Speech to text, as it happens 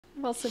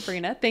Well,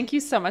 Sabrina, thank you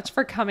so much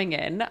for coming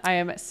in. I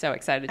am so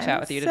excited to chat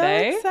with you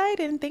today. So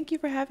excited, and thank you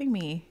for having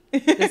me.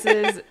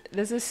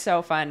 This is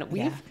so fun.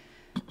 Yeah.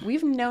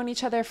 We've known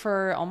each other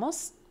for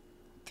almost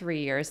 3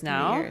 years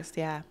now. 3 years,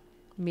 yeah.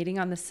 Meeting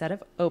on the set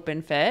of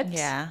Open Fit.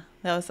 Yeah,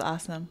 that was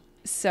awesome.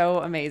 So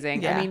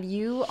amazing. Yeah. I mean,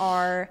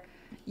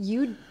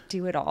 you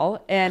do it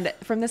all. And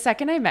from the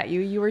second I met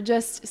you, you were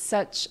just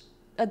such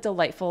a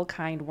delightful,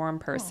 kind, warm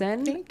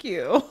person. Oh, thank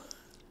you.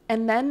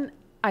 And then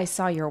I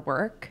saw your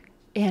work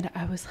and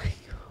I was like,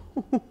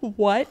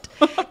 what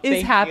is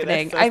Thank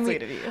happening? you. That's so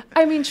sweet of you.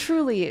 I mean,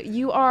 truly,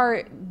 you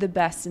are the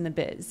best in the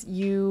biz.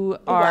 You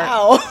are.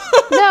 Wow.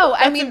 No,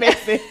 I mean,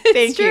 amazing.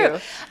 it's Thank true.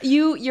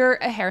 you. You're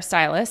a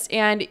hairstylist.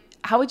 And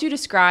how would you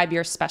describe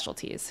your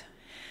specialties?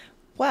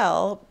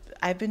 Well,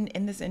 I've been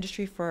in this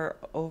industry for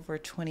over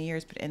 20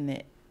 years, but in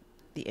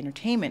the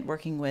entertainment,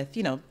 working with,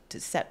 to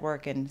set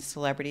work and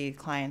celebrity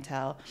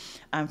clientele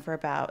for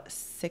about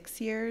 6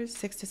 to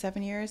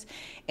 7 years.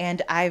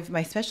 And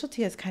my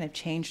specialty has kind of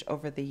changed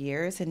over the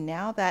years. And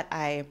now that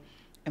I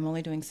am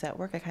only doing set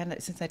work,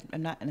 since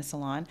I'm not in a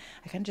salon,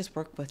 I kind of just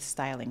work with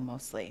styling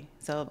mostly.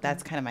 So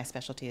that's kind of my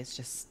specialty, is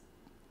just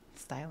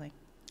styling.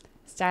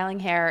 Styling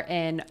hair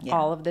in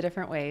all of the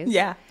different ways.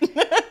 Yeah.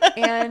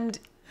 And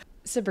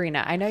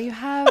Sabrina, I know you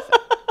have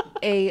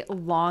a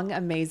long,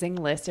 amazing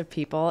list of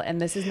people, and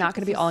this is not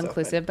going to be all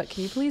inclusive, but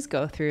can you please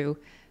go through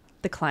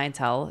the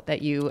clientele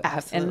that you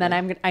have? And then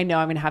I know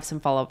I'm going to have some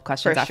follow-up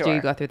questions after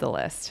you go through the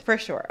list. For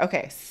sure.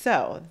 Okay.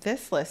 So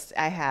this list,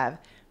 I have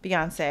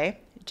Beyonce,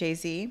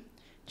 Jay-Z,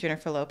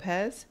 Jennifer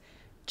Lopez,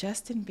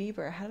 Justin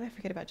Bieber. How did I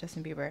forget about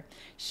Justin Bieber?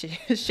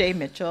 Shay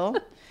Mitchell,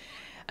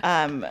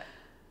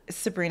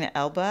 Sabrina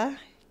Elba,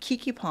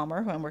 Keke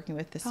Palmer, who I'm working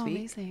with this week.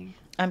 Amazing.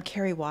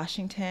 Kerry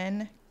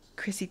Washington,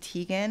 Chrissy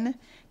Teigen,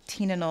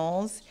 Tina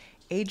Knowles,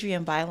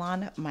 Adrienne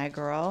Bailon, my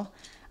girl.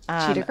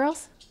 Cheetah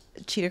Girls?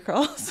 Cheetah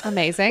Girls.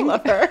 Amazing.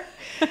 Love her.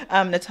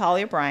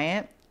 Natalia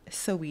Bryant,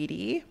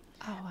 Saweetie,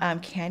 Oh, wow.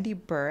 Candy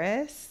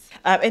Burris,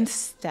 and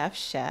Steph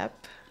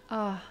Shep.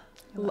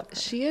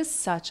 She is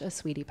such a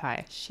sweetie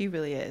pie. She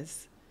really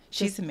is.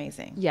 She's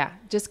amazing. Yeah.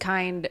 Just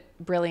kind,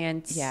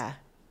 brilliant. Yeah.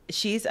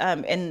 She's,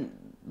 and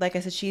like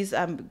I said, she's,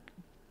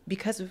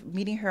 because of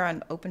meeting her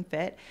on Open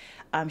Fit,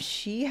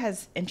 she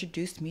has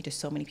introduced me to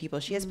so many people.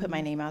 She has put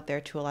my name out there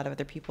to a lot of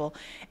other people.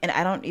 And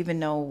I don't even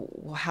know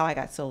how I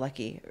got so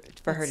lucky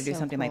for her to do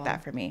something like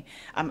that for me.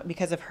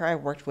 Because of her, I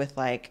worked with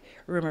like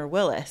Rumor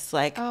Willis.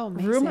 Like,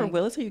 Rumor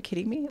Willis, are you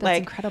kidding me? That's like,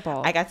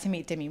 incredible. I got to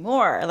meet Demi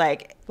Moore.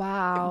 Like,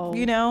 wow.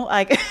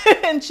 Like,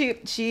 and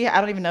she,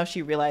 I don't even know if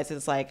she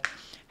realizes like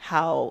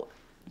how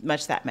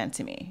much that meant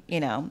to me,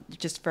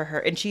 just for her.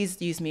 And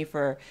she's used me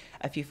for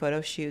a few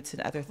photo shoots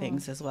and other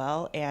things as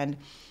well. And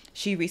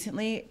she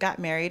recently got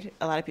married.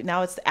 A lot of people,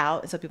 now it's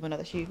out, so people know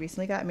that she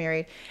recently got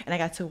married. And I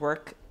got to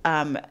work,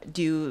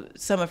 do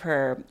some of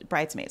her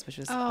bridesmaids, which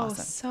was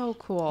awesome. So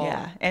cool.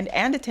 Yeah.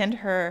 And attend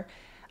her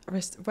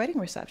wedding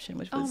reception,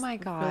 which was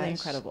really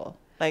incredible.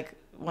 Like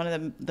one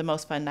of the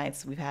most fun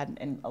nights we've had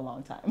in a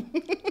long time.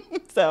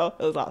 So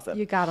it was awesome.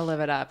 You got to live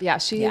it up. Yeah.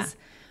 She's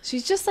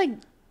just like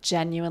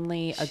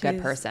genuinely a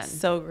good person.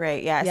 So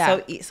great.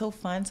 Yeah. So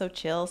fun, so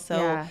chill.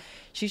 So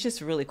she's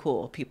just really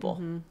cool people.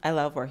 I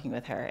love working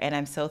with her. And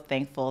I'm so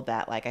thankful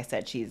that, like I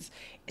said,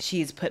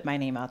 she's put my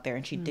name out there,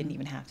 and she didn't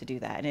even have to do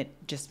that. And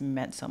it just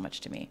meant so much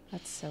to me.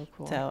 That's so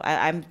cool. So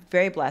I'm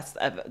very blessed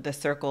of the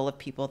circle of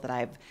people that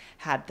I've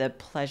had the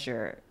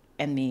pleasure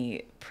and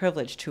the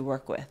privilege to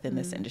work with in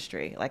this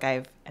industry. Like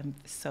I'm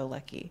so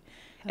lucky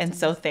and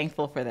so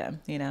thankful for them,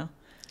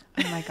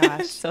 Oh my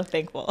gosh. So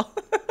thankful.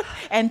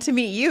 And to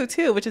meet you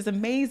too, which is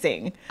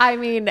amazing. I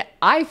mean,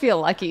 I feel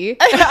lucky.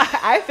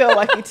 I feel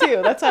lucky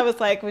too. That's why I was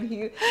like,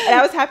 and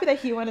I was happy that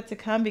he wanted to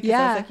come, because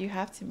I was like, you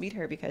have to meet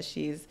her because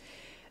she's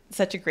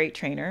such a great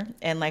trainer.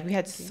 And like, we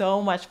had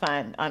so much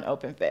fun on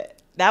Open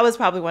Fit. That was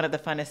probably one of the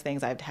funnest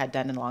things I've had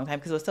done in a long time,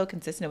 because it was so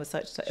consistent. It was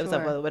it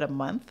was a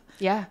month.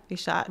 Yeah. We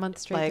shot a month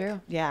straight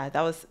through. Yeah,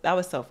 that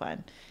was so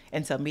fun.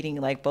 And so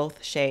meeting like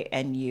both Shay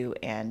and you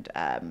and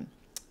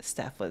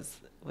Steph was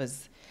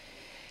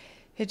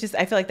it just,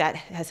 I feel like that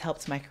has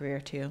helped my career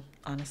too,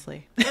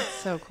 honestly.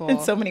 So cool. In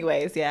so many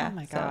ways, yeah. Oh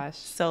my gosh.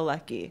 So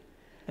lucky.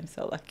 I'm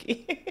so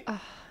lucky.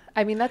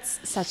 I mean, that's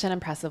such an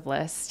impressive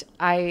list.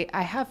 I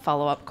have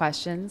follow-up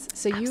questions.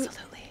 So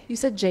you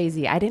said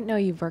Jay-Z. I didn't know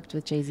you've worked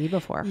with Jay-Z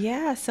before.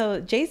 Yeah,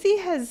 so Jay-Z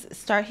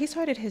he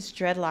started his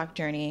dreadlock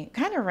journey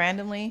kind of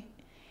randomly.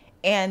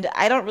 And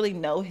I don't really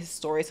know his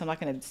story, so I'm not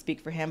going to speak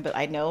for him. But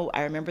I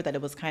remember that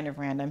it was kind of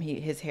random. He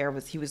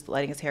was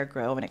letting his hair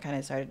grow, and it kind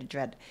of started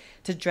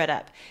to dread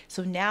up.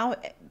 So now,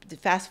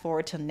 fast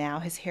forward till now,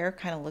 his hair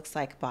kind of looks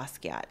like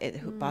Basquiat.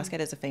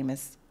 Basquiat is a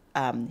famous.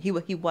 He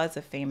was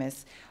a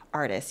famous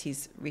artist.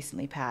 He's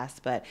recently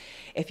passed, but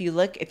if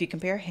you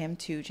compare him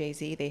to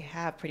Jay-Z, they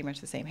have pretty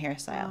much the same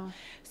hairstyle. Wow.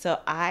 So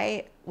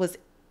I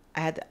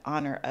had the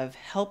honor of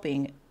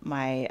helping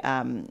my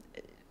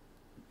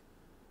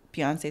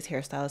Beyonce's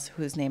hairstylist,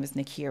 whose name is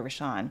Nakia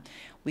Rashawn,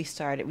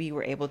 we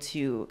were able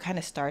to kind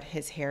of start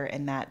his hair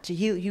in that.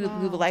 We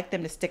would like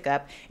them to stick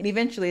up, and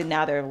eventually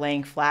now they're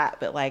laying flat,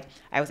 but like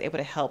I was able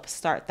to help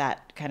start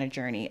that kind of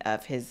journey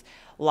of his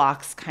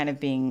locks kind of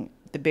being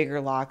the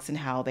bigger locks and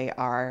how they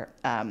are,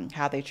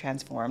 how they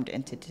transformed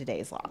into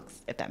today's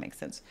locks, if that makes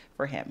sense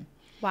for him.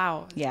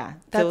 Wow. Yeah.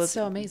 That's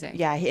so amazing.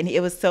 Yeah. And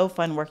it was so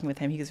fun working with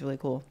him. He was really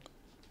cool.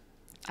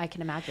 I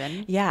can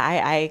imagine. Yeah.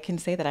 I can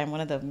say that I'm one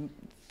of the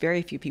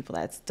very few people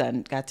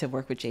got to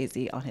work with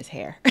Jay-Z on his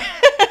hair.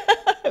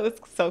 It was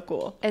so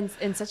cool. And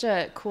such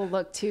a cool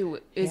look too.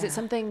 Is it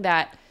something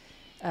that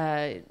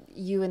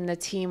you and the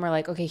team were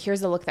like, okay,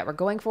 here's the look that we're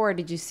going for? Or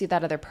did you see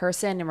that other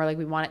person and we're like,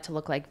 we want it to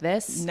look like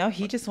this? No,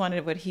 he just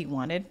wanted what he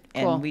wanted,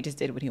 and we just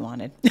did what he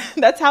wanted.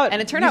 That's how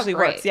it turned out great.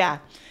 Works. Yeah.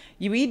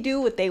 We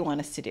do what they want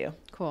us to do.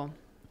 Cool.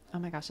 Oh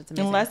my gosh, that's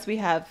amazing. Unless we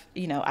have,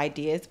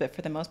 ideas, but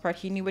for the most part,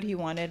 he knew what he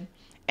wanted,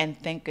 and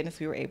thank goodness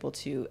we were able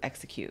to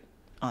execute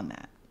on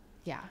that.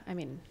 Yeah, I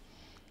mean,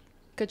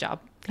 good job.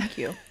 Thank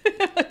you.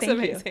 That's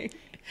amazing.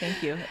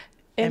 Thank you.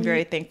 I'm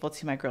very thankful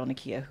to my girl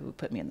Nakia, who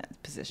put me in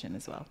that position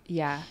as well.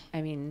 Yeah,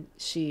 I mean,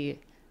 she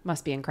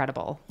must be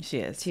incredible. She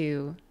is.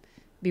 To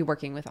be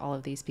working with all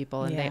of these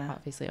people, and they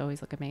obviously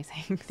always look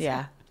amazing. So.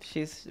 Yeah,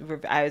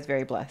 I was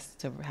very blessed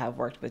to have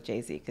worked with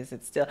Jay-Z, because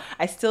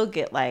I still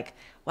get like,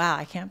 wow,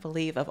 I can't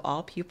believe of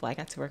all people I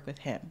got to work with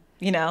him,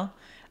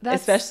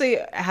 especially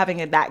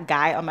having that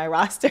guy on my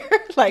roster.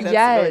 Like,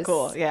 that's really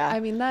cool. Yeah. I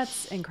mean,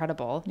 that's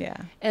incredible. Yeah.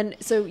 And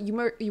so you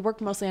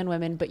worked mostly on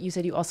women, but you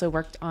said you also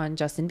worked on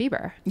Justin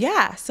Bieber.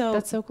 Yeah. So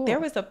that's so cool. There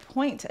was a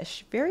point,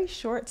 very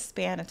short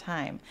span of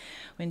time,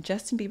 when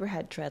Justin Bieber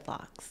had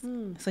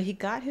dreadlocks. So he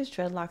got his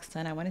dreadlocks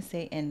done, I want to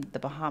say, in the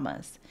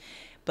Bahamas.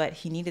 But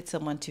he needed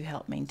someone to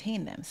help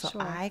maintain them. So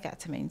I got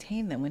to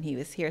maintain them when he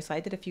was here. So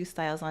I did a few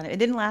styles on it. It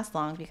didn't last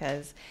long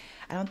because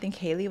I don't think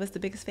Haley was the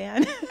biggest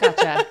fan.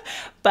 Gotcha.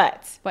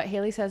 But what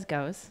Haley says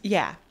goes.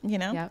 Yeah,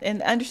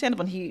 and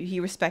understandable. He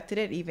respected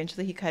it.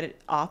 Eventually he cut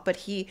it off.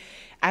 But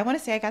I want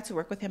to say I got to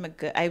work with him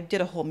I did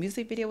a whole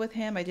music video with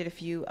him. I did a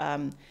few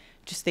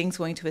just things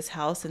going to his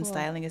house and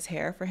styling his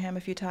hair for him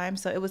a few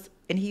times. So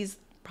and he's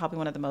probably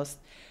one of the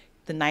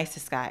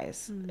nicest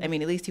guys. I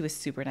mean, at least he was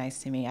super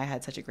nice to me. I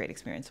had such a great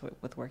experience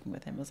with working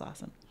with him. It was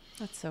awesome.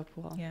 That's so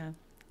cool. Yeah.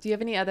 Do you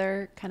have any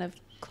other kind of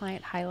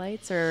client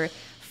highlights or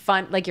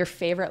fun, like your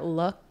favorite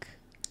look?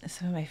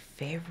 Some of my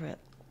favorite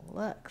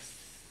looks.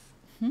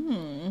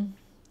 I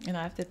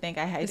have to think.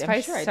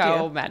 I'm sure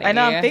so many. I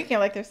know. I'm thinking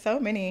like there's so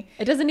many.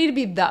 It doesn't need to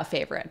be the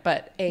favorite,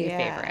 but a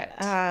favorite.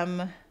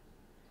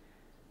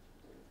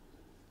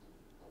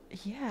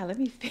 Yeah. Let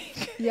me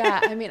think.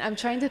 Yeah. I mean, I'm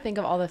trying to think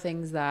of all the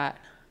things that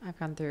I've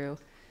gone through.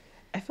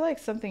 I feel like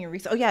something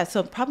recent. Oh yeah.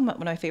 So probably one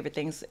of my favorite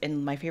things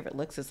and my favorite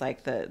looks is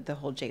like the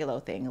whole J-Lo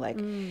thing. Like,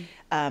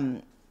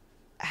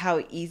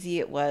 how easy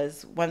it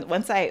was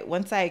once I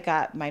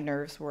got my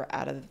nerves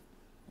got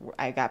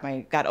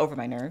over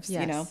my nerves.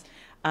 Yes.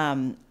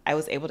 I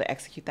was able to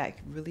execute that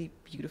really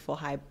beautiful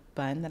high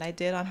bun that I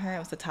did on her. It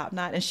was a top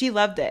knot, and she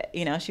loved it.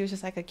 She was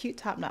just like, a cute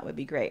top knot would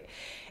be great.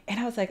 And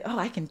I was like, oh,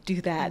 I can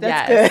do that.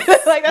 That's good.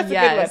 Like, that's a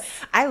good one.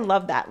 I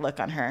love that look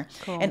on her.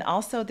 Cool. And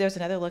also there's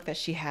another look that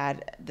she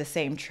had the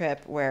same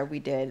trip where we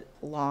did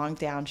long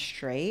down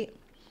straight,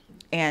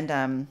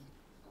 and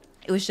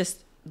it was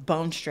just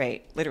bone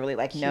straight, literally,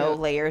 like cute. No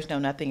layers, no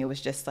nothing. It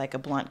was just like a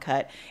blunt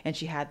cut, and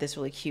she had this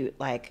really cute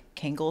like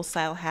Kangol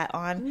style hat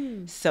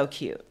on. So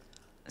cute.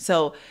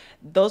 So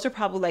those are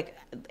probably like,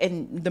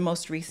 and the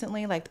most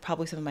recently, like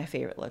probably some of my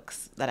favorite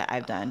looks that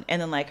I've done.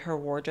 And then like her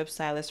wardrobe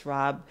stylist,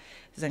 Rob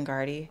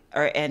Zangardi,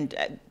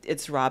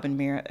 it's Rob and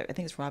Muriel. I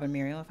think it's Rob and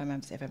Muriel,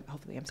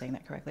 hopefully I'm saying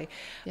that correctly.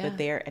 Yeah. But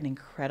they're an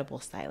incredible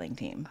styling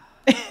team.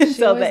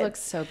 She always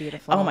looks so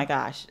beautiful. Oh my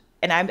gosh.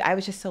 And I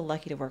was just so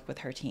lucky to work with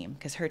her team,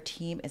 because her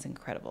team is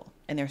incredible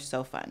and they're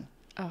so fun.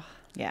 Oh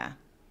yeah.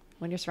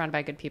 When you're surrounded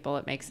by good people,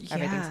 it makes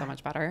everything so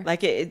much better.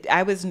 Like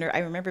I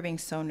remember being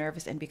so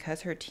nervous, and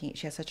because her team,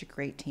 she has such a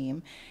great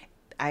team,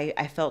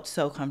 I felt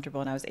so comfortable,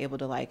 and I was able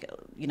to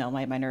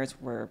my nerves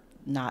were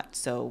not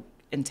so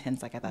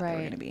intense like I thought they were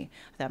going to be.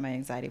 I thought my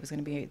anxiety was going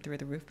to be through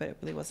the roof, but it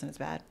really wasn't as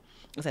bad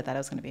as I thought it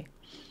was going to be.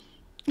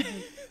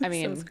 I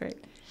mean, so it was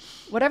great.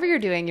 Whatever you're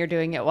doing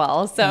it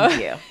well. So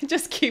thank you.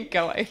 Just keep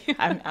going.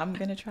 I'm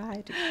going to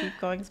try to keep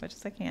going as much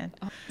as I can.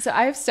 So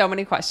I have so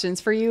many questions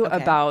for you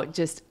about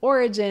just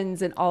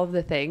origins and all of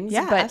the things.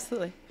 Yeah, but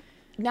absolutely.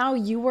 Now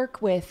you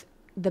work with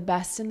the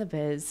best in the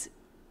biz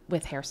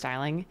with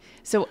hairstyling.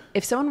 So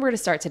if someone were to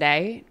start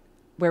today,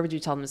 where would you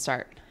tell them to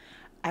start?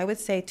 I would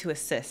say to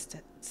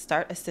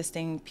start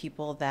assisting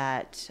people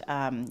that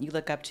you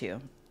look up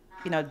to.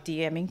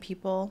 DMing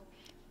people,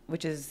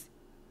 which is,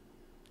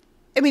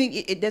 I mean,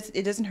 it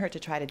doesn't hurt to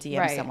try to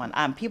DM someone.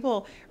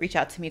 People reach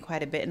out to me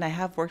quite a bit, and I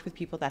have worked with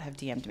people that have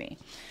DM'd me.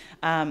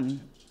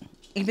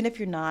 Even if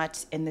you're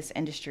not in this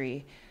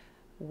industry,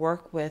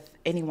 work with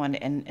anyone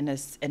in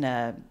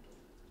a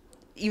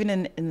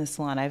even in the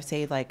salon, I would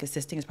say like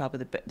assisting is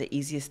probably the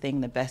easiest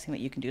thing, the best thing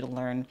that you can do to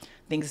learn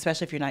things,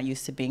 especially if you're not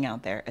used to being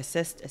out there.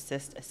 Assist,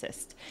 assist,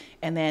 assist.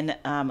 And then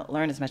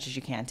learn as much as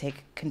you can.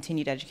 Take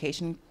continued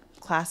education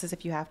classes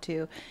if you have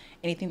to.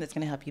 Anything that's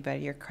going to help you better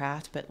your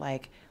craft, but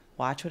like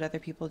watch what other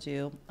people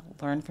do,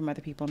 learn from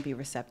other people, and be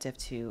receptive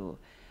to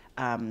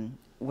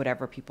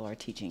whatever people are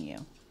teaching you.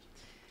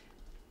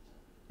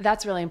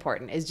 That's really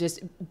important, is just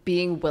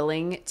being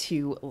willing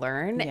to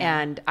learn. Yeah.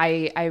 And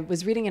I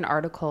was reading an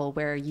article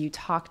where you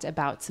talked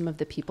about some of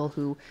the people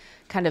who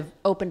kind of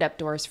opened up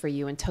doors for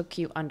you and took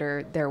you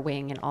under their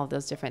wing and all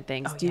those different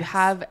things. Do you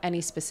have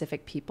any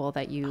specific people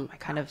that you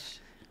kind of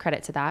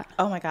credit to that?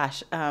 Oh my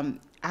gosh.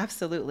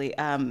 Absolutely.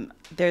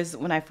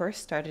 When I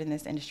first started in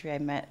this industry, I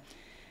met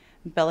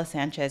Bella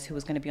Sanchez, who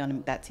was going to be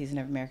on that season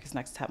of America's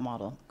Next Top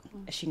Model.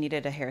 She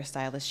needed a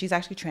hairstylist. She's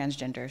actually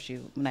transgender.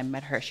 When I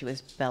met her, she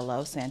was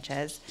Bella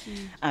Sanchez.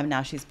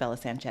 Now she's Bella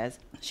Sanchez.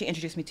 She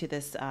introduced me to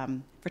this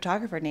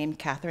photographer named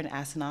Catherine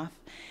Asanoff.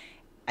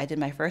 I did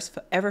my first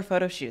ever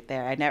photo shoot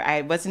there.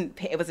 It wasn't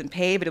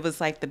paid, but it was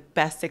like the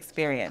best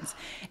experience.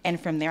 And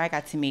from there, I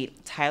got to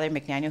meet Tyler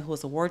McDaniel, who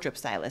was a wardrobe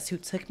stylist, who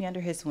took me under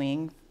his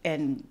wing,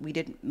 and we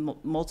did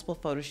multiple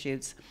photo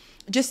shoots.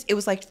 It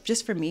was like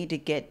just for me to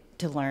get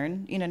to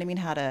learn, you know what I mean,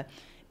 how to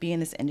be in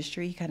this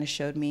industry. He kind of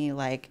showed me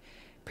like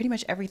pretty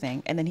much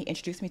everything. And then he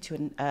introduced me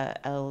to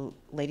a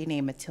lady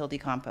named Matilde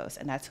Campos,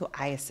 and that's who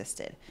I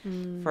assisted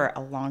for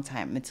a long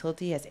time.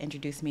 Matilde has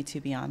introduced me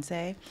to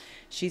Beyonce.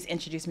 She's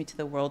introduced me to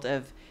the world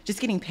of just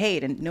getting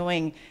paid and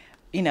knowing,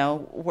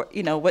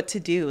 what to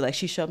do. Like,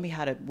 she showed me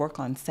how to work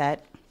on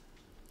set,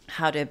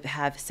 how to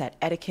have set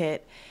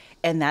etiquette.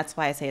 And that's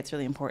why I say it's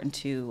really important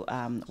to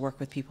work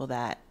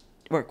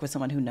with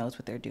someone who knows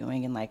what they're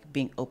doing and like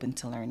being open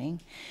to learning.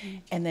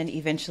 And then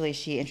eventually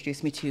she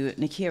introduced me to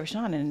Nakia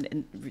Rashawn,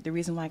 and the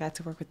reason why I got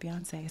to work with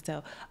Beyonce.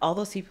 So all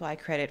those people I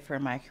credit for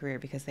my career,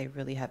 because they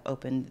really have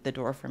opened the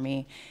door for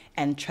me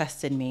and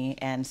trusted me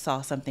and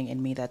saw something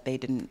in me that they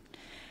didn't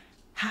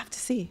have to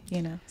see,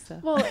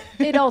 so. Well,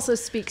 it also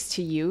speaks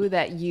to you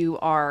that you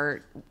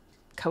are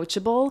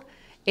coachable.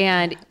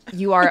 And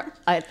you are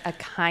a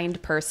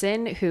kind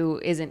person who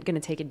isn't going to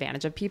take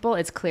advantage of people.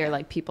 It's clear,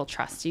 like, people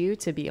trust you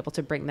to be able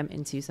to bring them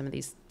into some of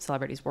these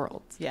celebrities'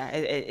 worlds. Yeah,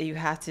 you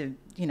have to,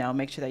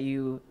 make sure that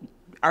you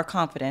are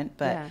confident,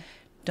 but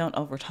don't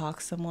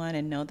overtalk someone,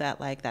 and know that,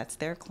 like, that's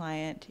their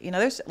client.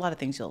 There's a lot of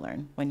things you'll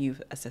learn when you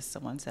assist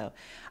someone. So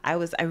I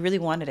really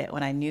wanted it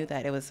when I knew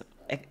that I was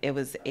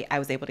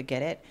able to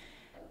get it.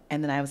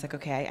 And then I was like,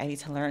 okay, I need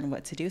to learn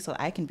what to do so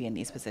I can be in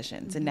these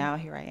positions. And now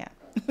here I am.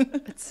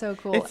 It's so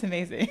cool. It's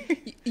amazing.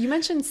 You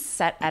mentioned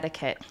set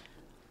etiquette.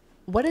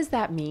 What does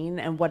that mean,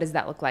 and what does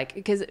that look like?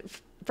 Because,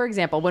 for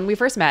example, when we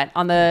first met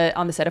on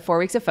the set of 4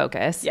 Weeks of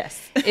Focus,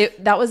 yes,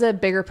 that was a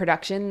bigger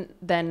production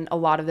than a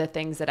lot of the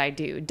things that I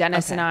do.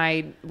 Dennis and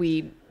I,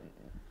 we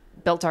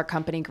built our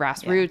company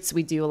Grassroots. Yeah.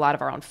 We do a lot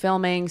of our own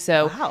filming.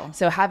 So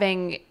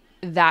having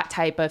that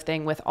type of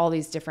thing with all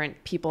these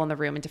different people in the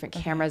room and different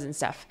cameras and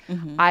stuff,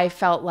 I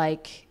felt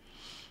like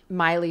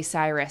Miley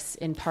Cyrus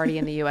in Party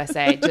in the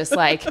USA, just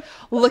like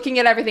looking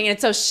at everything, and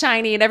it's so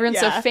shiny and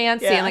everyone's so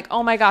fancy and like,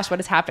 oh my gosh, what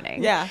is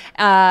happening? Yeah.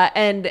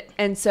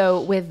 And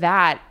so with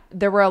that,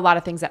 there were a lot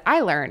of things that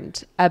I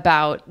learned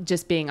about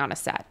just being on a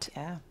set.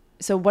 Yeah.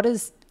 So what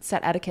does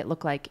set etiquette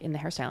look like in the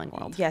hairstyling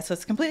world? Yeah, so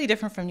it's completely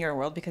different from your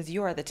world, because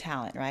you are the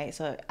talent, right?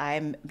 So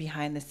I'm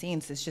behind the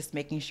scenes. It's just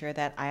making sure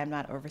that I am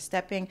not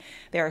overstepping.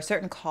 There are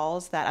certain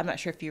calls that, I'm not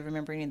sure if you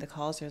remember any of the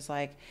calls. There's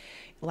like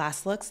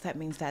last looks. That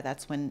means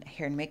that's when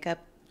hair and makeup,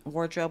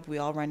 wardrobe, we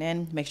all run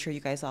in, make sure you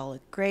guys all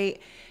look great.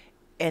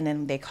 And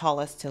then they call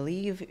us to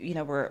leave.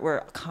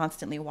 We're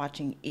constantly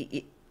watching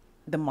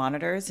the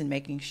monitors and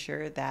making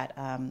sure that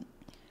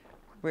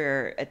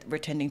we're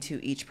tending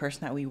to each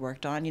person that we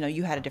worked on.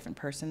 You had a different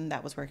person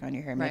that was working on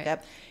your hair and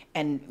makeup,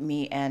 and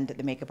me and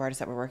the makeup artist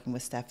that were working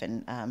with Steph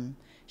and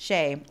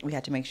Shay, we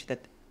had to make sure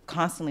that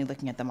constantly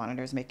looking at the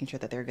monitors, making sure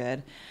that they're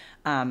good.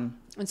 And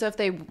so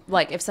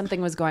if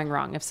something was going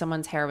wrong, if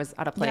someone's hair was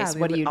out of place,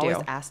 what do you do?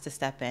 Always ask to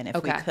step in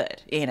if we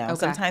could.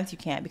 Sometimes you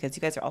can't, because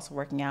you guys are also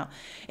working out,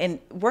 and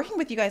working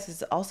with you guys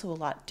is also a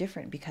lot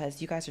different,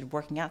 because you guys are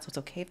working out, so it's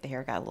okay if the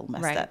hair got a little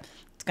messed up.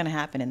 It's going to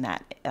happen in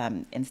that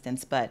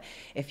instance. But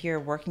if you're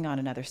working on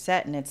another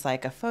set and it's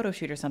like a photo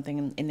shoot or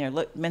something, and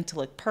they're meant to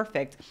look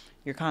perfect,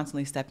 you're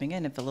constantly stepping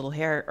in if a little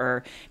hair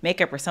or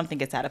makeup or something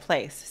gets out of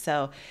place.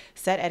 So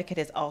set etiquette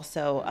is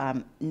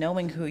also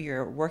knowing who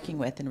you're working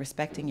with and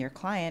respecting your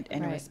client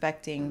and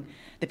respecting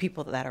the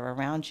people that are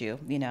around you.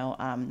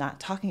 Not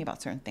talking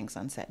about certain things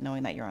on set,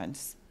 knowing that you're on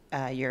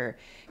you're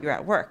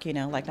at work,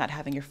 like not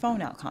having your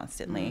phone out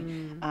constantly,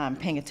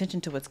 paying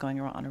attention to what's going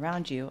on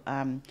around you.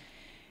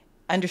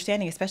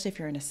 Understanding, especially if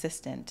you're an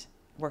assistant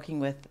working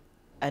with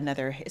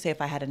say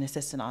if I had an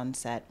assistant on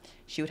set,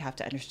 she would have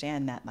to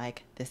understand that,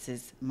 like, this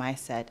is my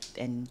set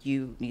and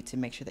you need to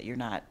make sure that you're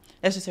not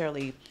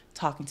necessarily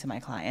talking to my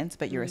clients,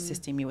 but you're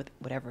assisting me with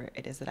whatever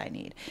it is that I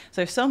need.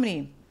 So there's so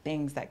many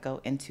things that go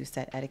into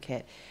set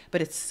etiquette,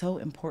 but it's so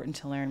important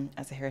to learn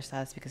as a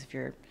hairstylist, because if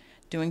you're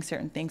doing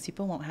certain things,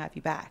 people won't have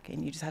you back,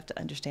 and you just have to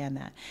understand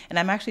that. And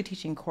I'm actually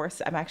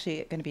I'm actually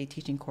going to be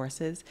teaching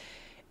courses,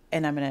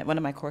 and one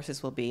of my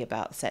courses will be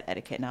about set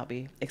etiquette, and I'll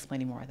be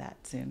explaining more of that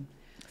soon.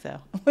 So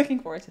I'm looking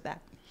forward to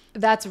that.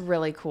 That's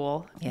really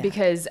cool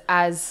because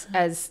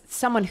as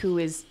someone who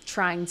is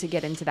trying to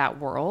get into that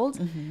world,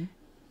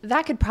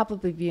 that could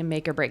probably be a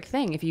make or break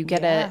thing. If you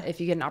get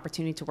an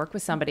opportunity to work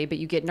with somebody, but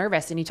you get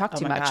nervous and you talk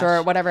too much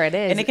or whatever it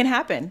is. And it can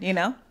happen, you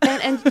know?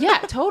 And yeah,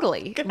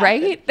 totally.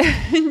 Right.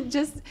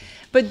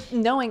 But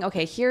knowing,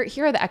 okay, here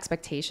are the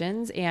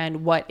expectations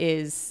and what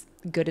is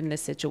good in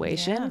this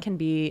situation can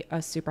be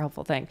a super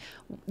helpful thing.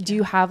 Do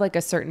you have like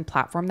a certain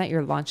platform that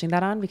you're launching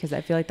that on? Because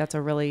I feel like that's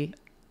a really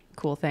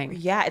cool thing.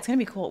 Yeah, it's going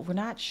to be cool. We're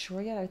not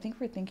sure yet. I think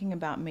we're thinking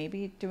about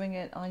maybe doing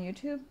it on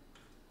YouTube.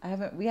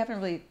 We haven't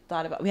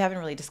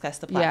really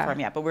discussed the platform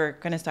yet, but we're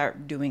going to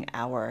start doing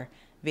our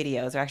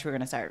videos. Or actually, we're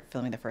going to start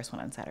filming the first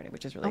one on Saturday,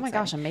 which is really exciting.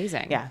 Gosh,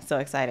 amazing. Yeah, so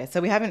excited.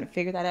 So we haven't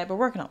figured that out, but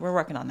we're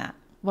working on that.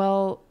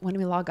 Well, when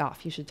we log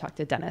off, you should talk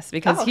to Dennis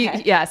because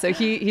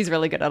he's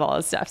really good at all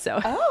his stuff. So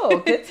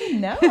good to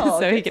know.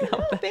 So he can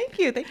help. Thank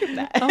you for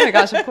that. Oh my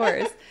gosh, of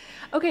course.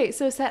 Okay,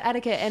 so set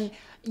etiquette, and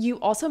you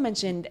also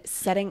mentioned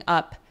setting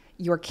up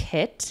your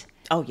kit.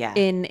 Oh yeah.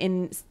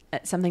 In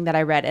something that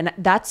I read, and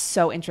that's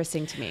so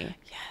interesting to me.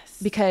 Yes.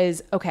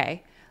 Because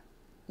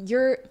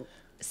your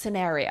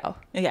scenario.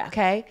 Yeah.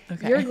 Okay.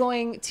 You're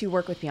going to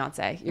work with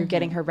Beyonce. You're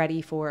getting her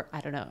ready for,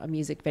 I don't know, a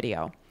music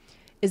video.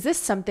 Is this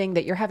something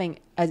that you're having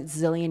a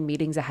zillion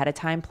meetings ahead of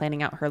time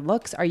planning out her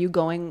looks? Are you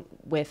going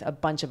with a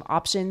bunch of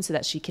options so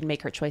that she can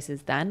make her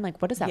choices then?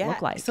 Like, what does that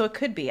look like? So it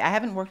could be. I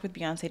haven't worked with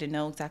Beyonce to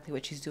know exactly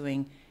what she's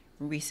doing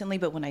recently,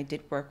 but when I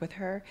did work with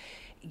her,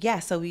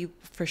 so we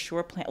for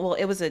sure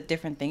it was a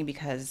different thing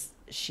because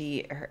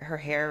her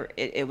hair,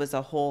 it was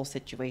a whole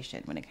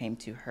situation when it came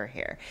to her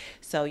hair.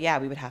 So yeah,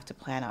 we would have to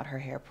plan out her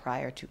hair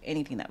prior to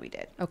anything that we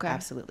did. Okay.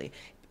 Absolutely.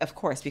 Of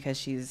course, because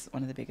she's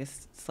one of the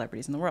biggest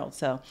celebrities in the world.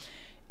 So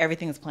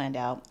everything is planned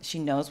out. She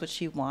knows what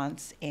she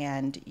wants.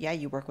 And yeah,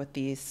 you work with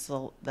the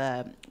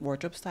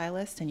wardrobe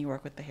stylist and you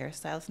work with the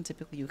hairstylist, and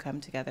typically you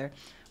come together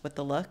with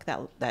the look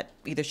that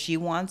either she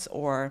wants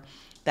or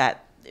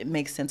that it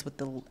makes sense with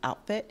the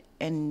outfit.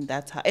 And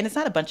that's how, and it's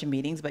not a bunch of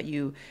meetings, but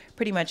you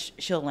pretty much,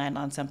 she'll land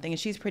on something, and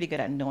she's pretty good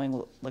at knowing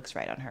what looks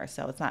right on her.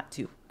 So it's not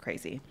too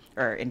crazy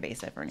or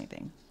invasive or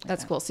anything.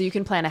 That's cool. So you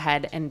can plan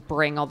ahead and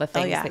bring all the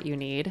things that you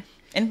need.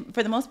 And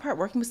for the most part,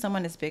 working with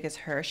someone as big as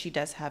her, she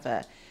does have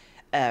a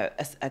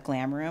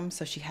glam room.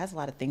 So she has a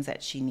lot of things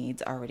that she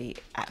needs already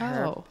at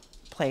her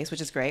place, which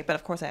is great. But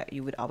of course,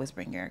 you would always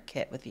bring your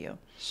kit with you.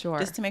 Sure.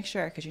 Just to make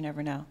sure, because you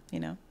never know,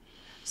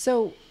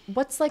 So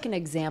what's like an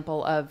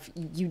example of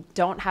you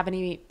don't have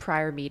any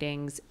prior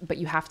meetings, but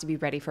you have to be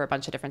ready for a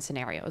bunch of different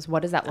scenarios?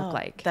 What does that look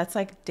like? That's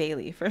like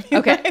daily for me.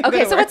 Okay.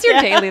 So what's your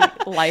daily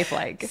life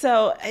like?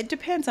 So it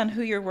depends on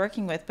who you're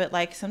working with, but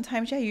like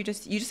sometimes, you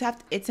just have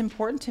to, it's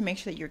important to make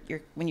sure that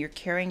you're when you're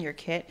carrying your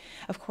kit,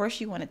 of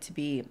course you want it to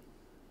be,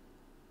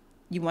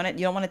 you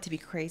don't want it to be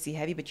crazy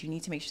heavy, but you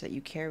need to make sure that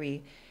you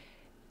carry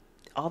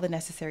all the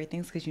necessary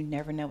things because you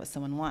never know what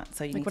someone wants.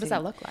 So what does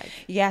that look like?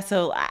 Yeah,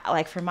 so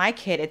like for my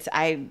kit,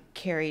 I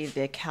carry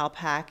the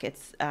Calpac.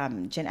 It's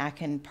Jen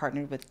Atkin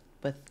partnered with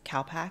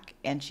Calpac,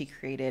 and she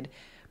created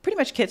pretty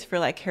much kits for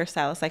like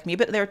hairstylists like me,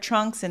 but there are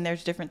trunks and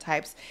there's different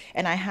types.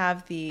 And I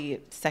have the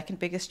second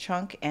biggest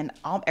trunk, and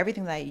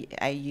everything that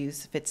I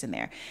use fits in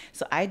there.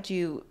 So I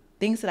do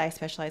things that I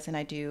specialize in.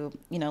 I do,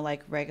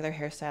 like regular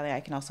hairstyling.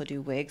 I can also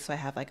do wigs. So I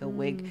have like a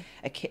wig,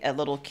 a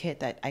little kit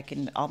that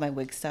all my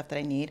wig stuff that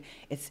I need,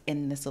 it's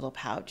in this little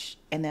pouch.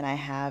 And then I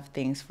have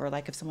things for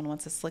like if someone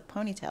wants a slick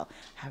ponytail,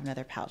 I have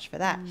another pouch for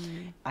that.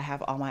 I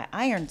have all my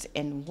irons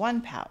in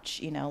one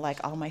pouch, like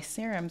all my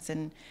serums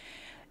and,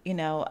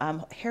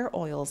 hair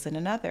oils in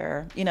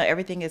another.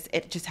 Everything is,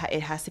 it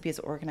has to be as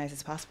organized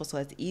as possible. So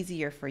it's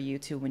easier for you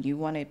to, when you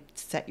want to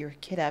set your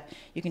kit up,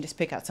 you can just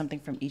pick out something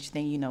from each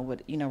thing,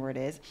 where it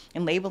is.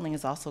 And labeling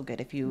is also good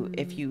if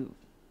you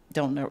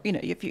don't know,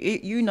 if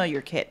you know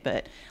your kit,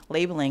 but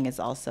labeling is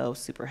also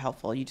super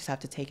helpful. You just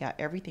have to take out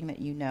everything that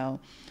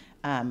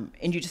and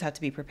you just have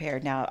to be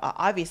prepared. Now,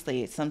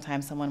 obviously,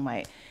 sometimes someone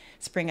might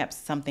spring up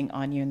something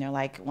on you and they're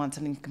like, want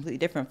something completely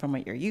different from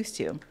what you're used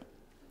to.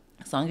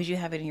 As long as you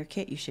have it in your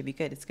kit, you should be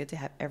good. It's good to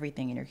have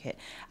everything in your kit.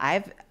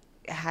 I've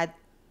had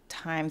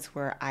times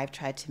where I've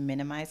tried to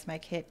minimize my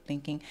kit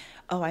thinking,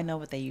 I know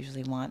what they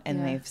usually want.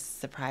 And they've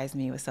surprised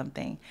me with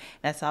something.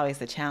 That's always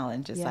the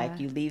challenge. It's like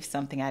you leave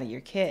something out of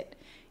your kit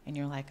and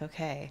you're like,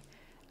 okay,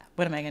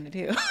 what am I going to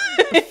do?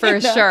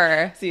 For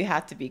sure. So you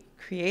have to be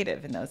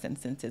creative in those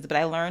instances. But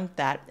I learned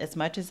that as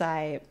much as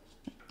I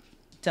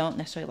don't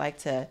necessarily like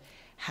to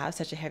have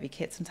such a heavy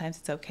kit, sometimes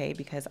it's okay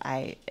because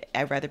I'd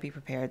rather be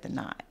prepared than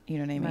not. You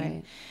know what I mean?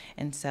 Right.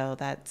 And so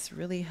that's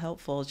really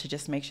helpful to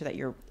just make sure that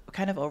you're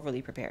kind of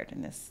overly prepared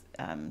in this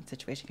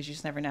situation, because you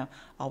just never know.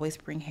 Always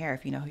bring hair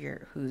if you know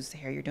whose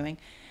hair you're doing.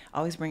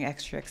 Always bring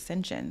extra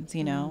extensions.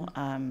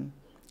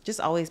 Just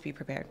always be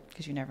prepared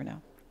because you never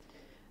know.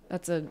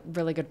 That's a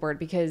really good word,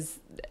 because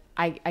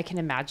I can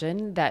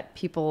imagine that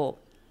people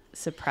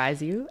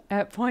surprise you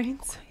at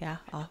points? Yeah,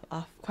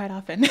 quite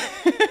often.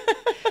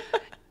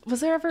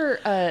 Was there ever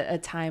a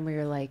time where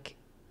you're like,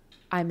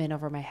 I'm in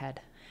over my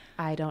head,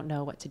 I don't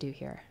know what to do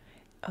here?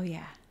 Oh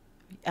yeah.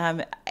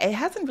 It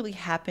hasn't really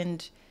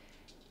happened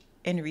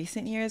in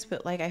recent years,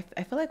 but like I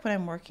feel like when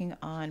I'm working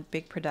on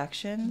big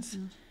productions,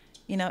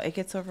 you know, it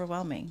gets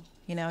overwhelming,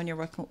 you know, and you're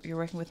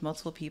working with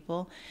multiple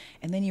people,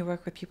 and then you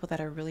work with people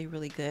that are really,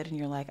 really good, and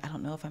you're like, I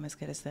don't know if I'm as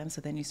good as them.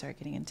 So then you start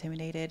getting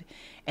intimidated,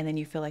 and then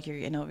you feel like you're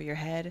in over your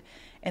head.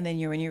 And then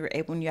when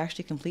you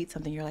actually complete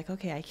something, you're like,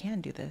 okay, I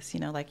can do this. You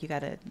know, like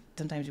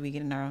sometimes we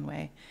get in our own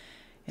way,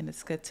 and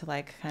it's good to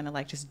like kind of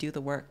like just do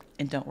the work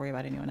and don't worry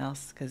about anyone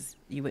else, because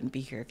you wouldn't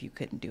be here if you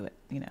couldn't do it,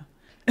 you know.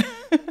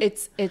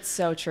 It's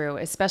so true,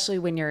 especially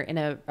when you're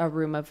in a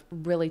room of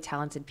really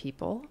talented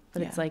people.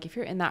 But it's like, if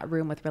you're in that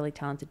room with really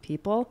talented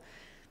people,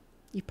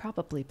 you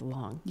probably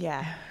belong.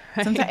 Yeah.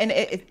 Right? Sometimes, and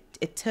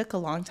it took a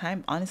long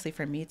time, honestly,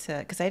 for me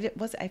to, because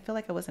I feel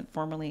like I wasn't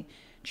formally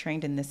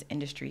trained in this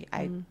industry.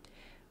 I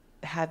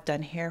have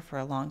done hair for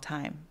a long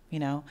time, you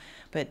know,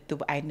 but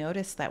I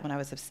noticed that when I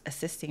was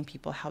assisting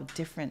people, how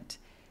different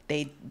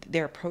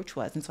their approach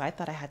was. And so I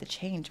thought I had to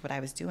change what I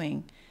was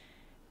doing.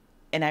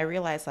 And I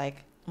realized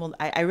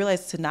I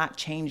realized to not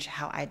change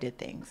how I did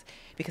things,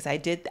 because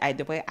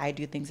the way I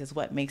do things is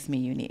what makes me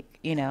unique,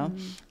 you know.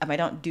 I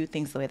don't do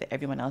things the way that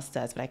everyone else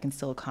does, but I can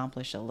still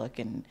accomplish a look,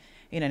 and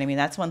you know what I mean.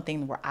 That's one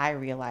thing where I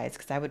realized,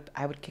 because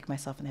I would kick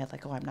myself in the head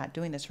like, oh, I'm not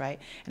doing this right,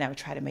 and I would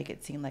try to make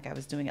it seem like I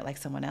was doing it like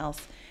someone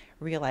else,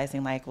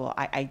 realizing like, well,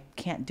 I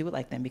can't do it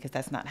like them, because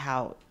that's not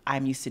how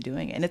I'm used to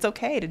doing it, and it's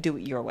okay to do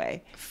it your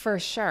way. For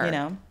sure, you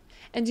know.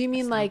 And do you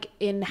mean like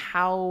in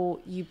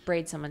how you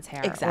braid someone's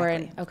hair?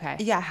 Exactly. Okay.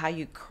 Yeah, how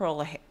you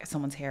curl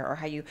someone's hair, or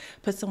how you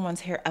put someone's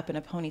hair up in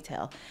a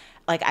ponytail.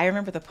 Like, I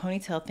remember the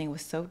ponytail thing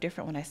was so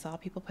different when I saw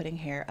people putting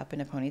hair up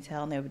in a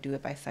ponytail, and they would do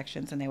it by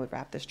sections, and they would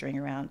wrap the string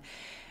around.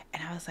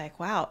 And I was like,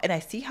 wow. And I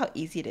see how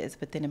easy it is,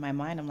 but then in my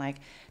mind, I'm like,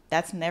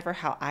 that's never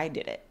how I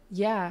did it.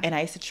 Yeah. And I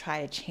used to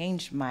try to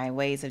change my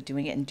ways of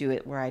doing it and do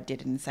it where I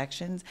did it in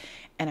sections.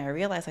 And I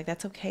realized, like,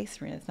 that's okay,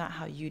 Sabrina. It's not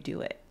how you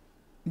do it.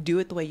 Do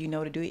it the way you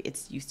know to do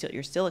it.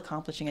 You're still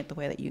accomplishing it the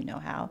way that you know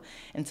how.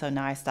 And so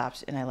now I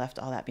stopped and I left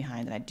all that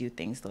behind, and I do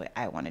things the way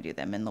I want to do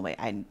them and the way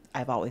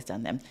I've always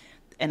done them.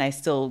 And I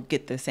still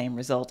get the same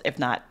result, if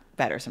not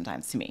better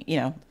sometimes, to me. You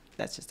know,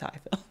 that's just how I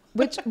feel.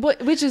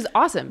 Which is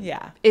awesome.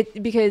 Yeah.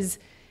 Because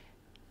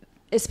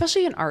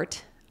especially in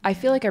art, I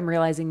feel like I'm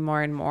realizing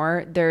more and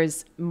more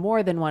there's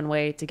more than one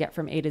way to get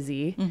from A to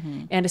Z.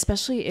 And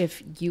especially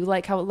if you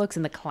like how it looks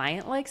and the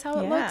client likes how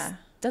it looks.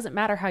 Doesn't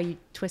matter how you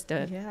twist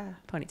a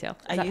ponytail.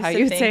 Is that how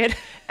you would say it?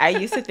 I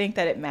used to think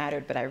that it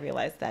mattered, but I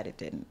realized that it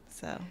didn't.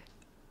 So,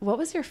 what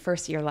was your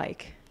first year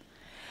like?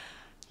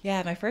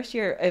 Yeah, my first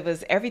year,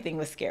 everything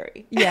was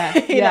scary. Yeah,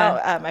 you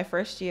know, my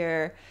first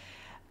year,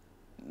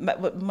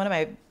 one of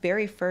my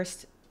very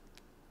first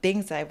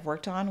things I've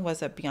worked on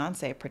was a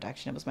Beyonce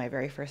production. It was my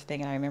very first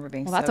thing, and I remember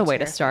being that's a way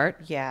to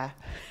start. Yeah,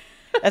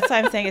 that's why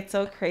I'm saying it's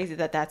so crazy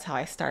that that's how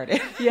I started.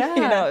 Yeah,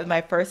 you know,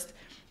 my first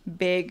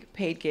big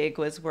paid gig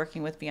was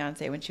working with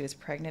Beyonce when she was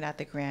pregnant at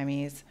the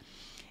Grammys.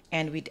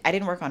 And I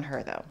didn't work on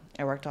her, though.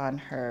 I worked on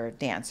her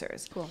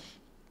dancers. Cool.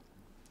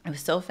 It was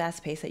so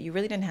fast paced that you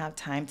really didn't have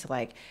time to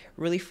like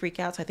really freak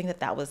out. So I think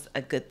that was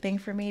a good thing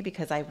for me,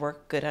 because I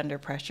work good under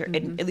pressure,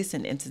 at least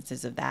in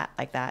instances of that,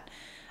 like that.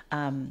 But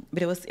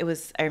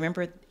I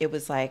remember it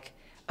was like,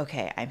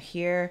 okay, I'm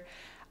here.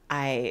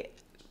 I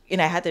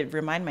had to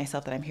remind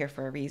myself that I'm here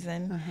for a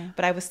reason,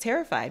 but I was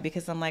terrified,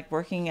 because I'm like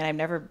working,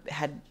 and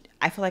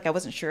I feel like I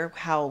wasn't sure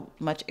how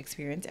much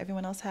experience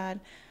everyone else had.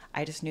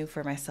 I just knew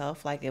for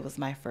myself, like, it was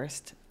my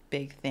first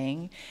big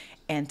thing,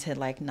 and to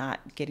like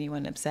not get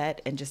anyone upset,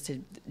 and just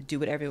to do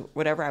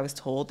whatever I was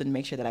told, and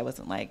make sure that I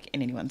wasn't like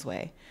in anyone's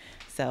way.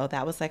 So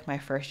that was like my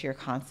first year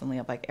constantly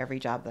of like every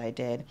job that I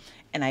did.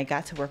 And I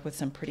got to work with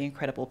some pretty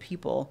incredible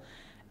people,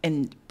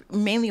 and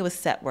mainly it was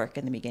set work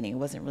in the beginning. It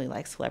wasn't really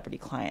like celebrity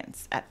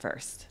clients at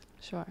first.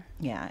 Sure.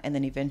 Yeah. And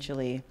then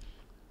eventually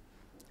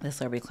the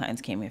celebrity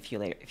clients came a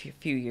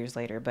few years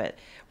later, but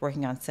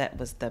working on set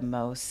was the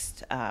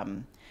most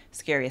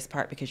scariest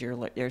part, because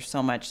there's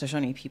so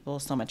many people,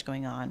 so much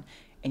going on,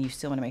 and you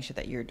still want to make sure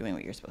that you're doing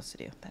what you're supposed to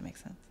do. That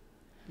makes sense.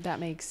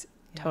 That makes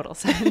total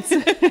sense.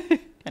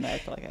 And I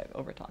feel like I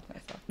overtalked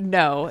myself.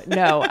 No.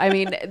 I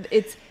mean,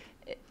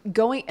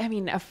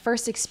 a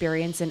first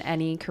experience in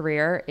any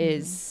career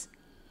it's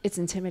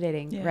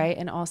intimidating, right?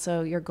 And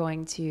also you're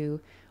going to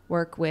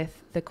work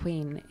with the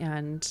queen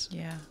and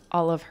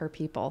all of her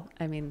people.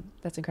 I mean,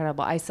 that's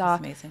incredible. I saw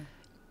amazing.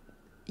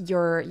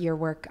 Your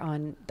work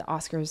on the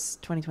Oscars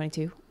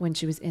 2022 when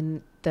she was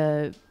in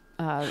the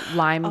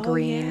lime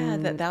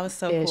green. Yeah, that was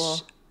so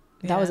cool.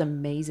 That was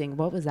amazing.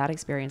 What was that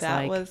experience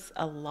like? That was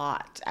a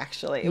lot,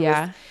 actually.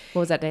 What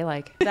was that day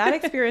like? That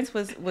experience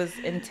was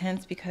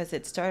intense, because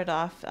it started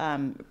off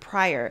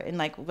prior. And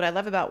like, what I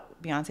love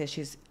about Beyonce is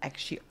she's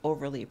actually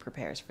overly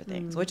prepares for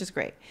things, which is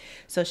great.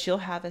 So she'll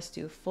have us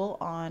do full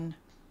on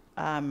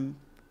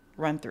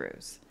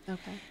run-throughs.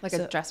 Okay. Like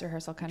a dress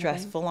rehearsal kind of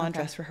thing? Full on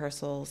dress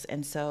rehearsals.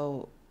 And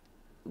so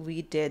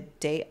we did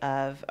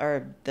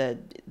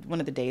one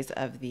of the days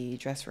of the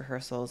dress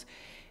rehearsals.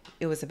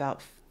 It was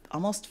about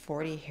almost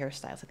 40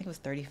 hairstyles. I think it was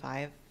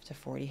 35 to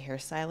 40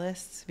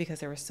 hairstylists, because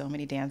there were so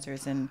many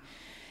dancers and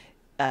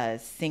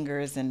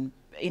singers, and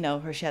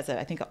she has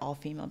I think an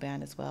all-female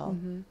band as well.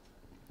 Mm-hmm.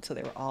 So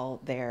they were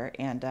all there,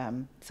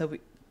 and so we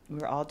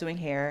were all doing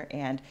hair,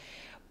 and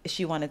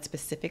she wanted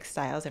specific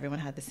styles. Everyone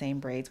had the same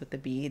braids with the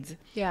beads.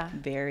 Yeah.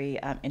 Very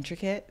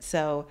intricate.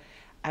 So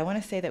I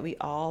want to say that we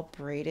all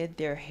braided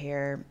their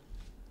hair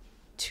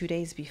 2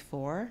 days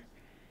before.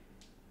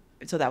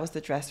 So that was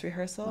the dress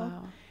rehearsal.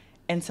 Wow.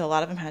 And so a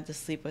lot of them had to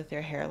sleep with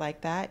their hair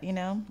like that,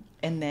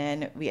 And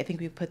then I think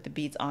we put the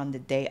beads on the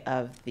day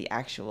of the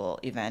actual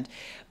event.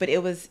 But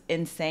it was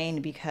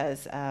insane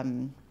because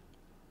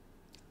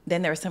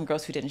then there were some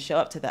girls who didn't show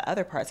up to the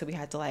other part, so we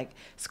had to like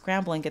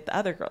scramble and get the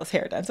other girls'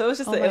 hair done. So it was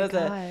just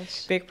a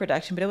big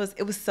production, but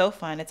it was so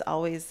fun. It's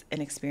always an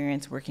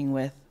experience working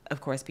with, of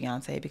course,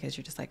 Beyonce, because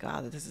you're just like,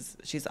 oh,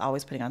 she's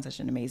always putting on such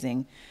an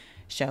amazing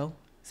show.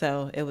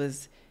 So it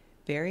was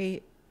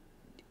very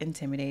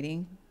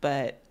intimidating,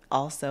 but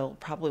also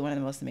probably one of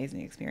the most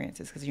amazing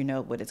experiences, because you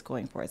know what it's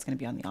going for. It's going to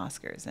be on the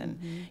Oscars, and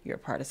you're a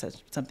part of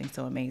something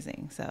so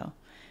amazing. So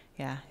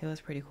yeah, it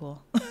was pretty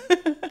cool.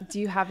 Do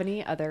you have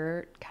any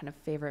other kind of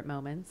favorite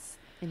moments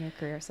in your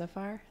career so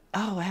far?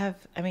 Oh, I have.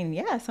 I mean,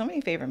 yeah, so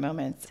many favorite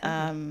moments.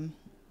 I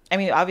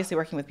mean, obviously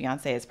working with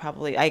Beyonce is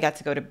probably, I got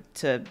to go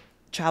to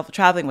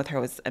traveling with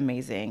her was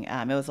amazing.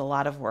 It was a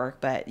lot of work,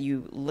 but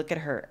you look at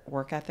her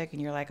work ethic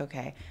and you're like,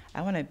 okay,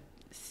 I want to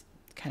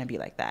kind of be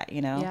like that,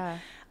 Yeah.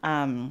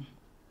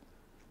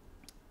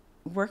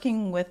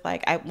 Working with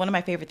one of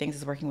my favorite things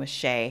is working with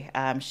Shay.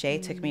 Shay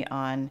took me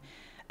on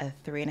a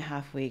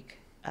 3.5 week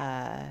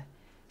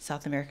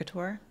South America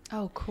tour.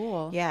 Oh,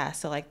 cool. Yeah,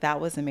 so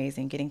that was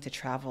amazing, getting to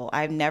travel.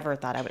 I never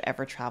thought I would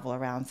ever travel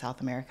around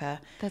South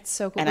America. That's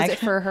so cool. Was it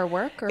for her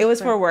work? Or it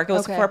was for work. It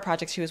was for a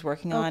project she was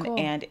working on, cool.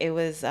 And it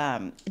was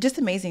just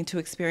amazing to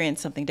experience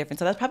something different.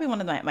 So that's probably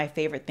one of my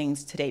favorite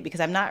things to date, because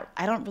I'm not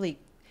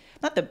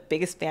the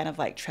biggest fan of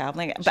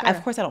traveling, but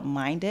of course I don't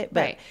mind it,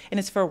 but and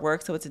it's for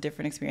work, so it's a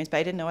different experience, but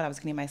I didn't know what I was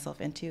getting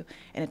myself into,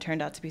 and it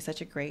turned out to be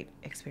such a great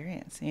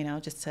experience,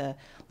 just to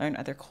learn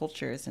other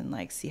cultures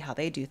and see how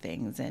they do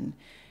things, and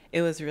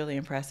it was really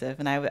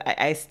impressive. And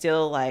I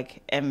still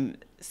am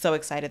so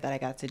excited that I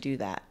got to do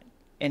that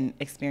and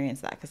experience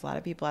that, because a lot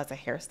of people as a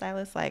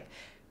hairstylist,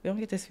 we don't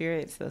get to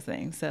experience those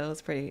things, so it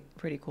was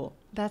pretty cool.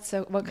 That's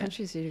so. What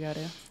countries did you go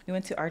to? We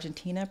went to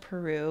Argentina,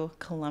 Peru,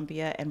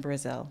 Colombia, and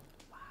Brazil.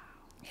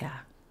 Yeah.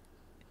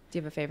 Do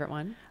you have a favorite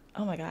one?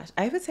 Oh my gosh.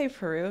 I would say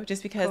Peru,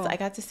 just because I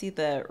got to see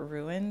the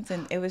ruins,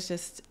 and it was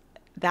just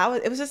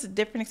a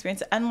different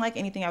experience, unlike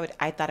anything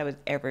I thought I would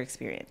ever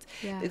experience.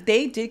 Yeah.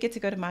 They did get to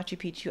go to Machu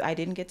Picchu. I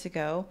didn't get to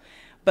go,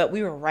 but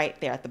we were right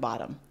there at the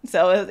bottom.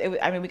 So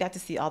we got to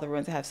see all the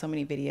ruins. I have so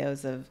many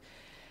videos of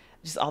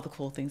just all the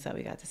cool things that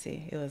we got to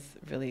see. It was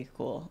really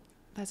cool.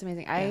 That's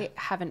amazing. Yeah. I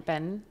haven't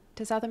been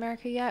to South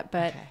America yet,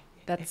 but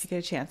if you get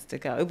a chance to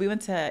go. We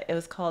went to, it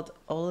was called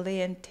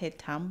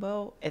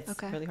Ollantaytambo.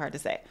 It's really hard to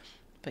say.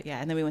 But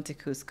yeah, and then we went to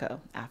Cusco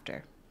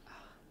after.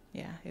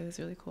 Yeah, it was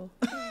really cool.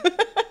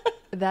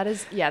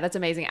 That's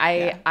amazing.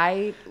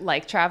 I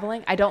like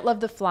traveling. I don't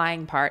love the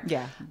flying part.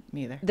 Yeah,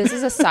 me either. This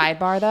is a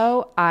sidebar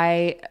though.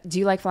 Do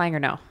you like flying or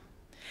no?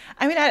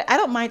 I mean, I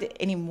don't mind it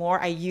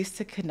anymore. I used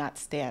to could not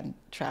stand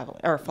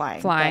traveling or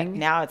flying. But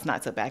now it's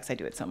not so bad because I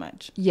do it so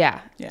much. Yeah.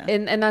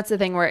 And that's the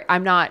thing where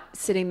I'm not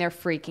sitting there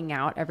freaking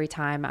out every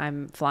time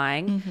I'm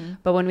flying. Mm-hmm.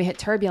 But when we hit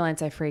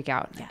turbulence, I freak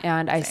out. Yeah,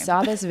 and I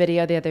saw this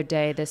video the other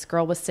day. This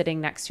girl was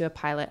sitting next to a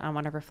pilot on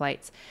one of her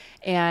flights.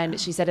 And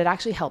she said it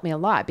actually helped me a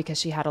lot because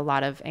she had a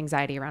lot of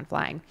anxiety around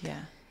flying. Yeah.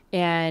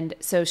 And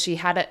so she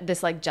had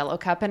this Jell-O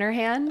cup in her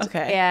hand.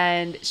 Okay.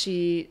 And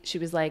she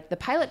was like, the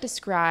pilot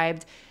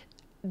described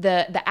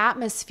the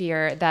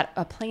atmosphere that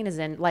a plane is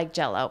in like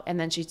Jell-O, and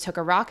then she took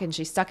a rock and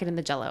she stuck it in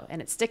the Jell-O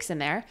and it sticks in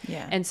there.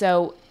 Yeah. And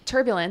so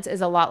turbulence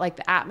is a lot like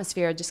the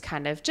atmosphere just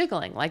kind of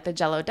jiggling like the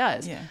Jell-O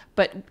does. Yeah.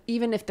 But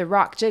even if the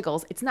rock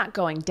jiggles, it's not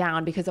going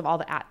down because of all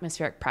the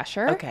atmospheric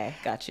pressure. Okay,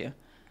 got you.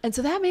 And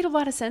so that made a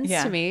lot of sense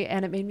to me,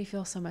 and it made me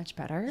feel so much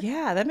better.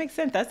 Yeah, that makes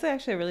sense. That's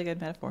actually a really good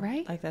metaphor.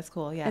 Right? That's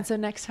cool. Yeah. And so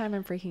next time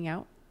I'm freaking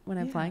out when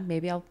I'm flying,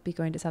 maybe I'll be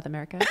going to South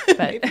America.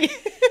 But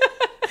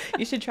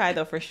you should try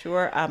though, for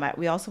sure.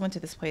 We also went to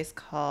this place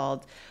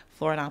called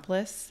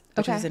Florianopolis,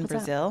 which is in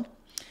Brazil,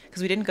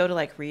 because we didn't go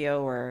to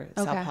Rio or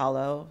Sao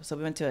Paulo. So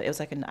we went to, it was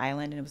an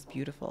island, and it was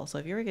beautiful. So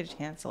if you ever get a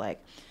chance to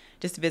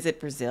just visit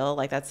Brazil,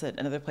 that's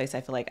another place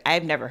I feel like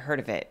I've never heard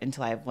of it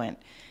until I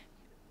went.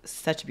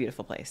 Such a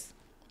beautiful place,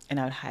 and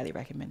I would highly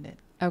recommend it.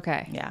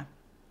 Okay. Yeah.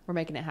 We're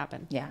making it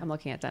happen. Yeah. I'm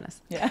looking at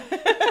Dennis. Yeah.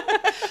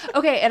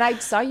 Okay. And I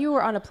saw you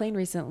were on a plane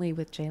recently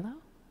with J-Lo.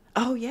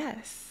 Oh,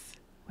 yes.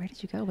 Where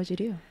did you go? What'd you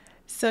do?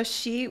 So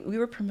we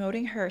were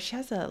promoting her. She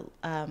has a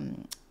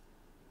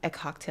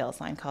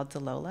cocktails line called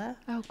Delola.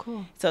 Oh,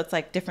 cool. So it's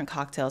different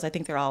cocktails. I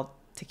think they're all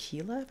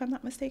tequila, if I'm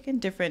not mistaken,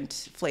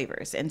 different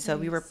flavors. And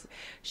so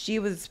she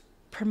was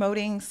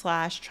promoting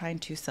 / trying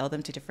to sell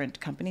them to different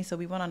companies. So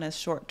we went on a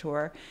short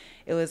tour.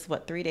 It was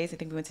 3 days. I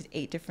think we went to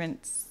 8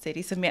 different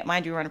cities. So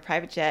mind you, we were on a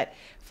private jet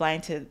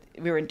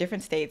we were in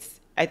different states.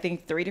 I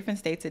think 3 different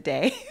states a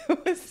day.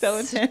 It was so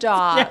intense.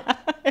 Stop. Yeah,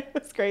 it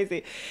was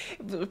crazy.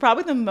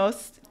 Probably the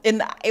most,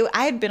 I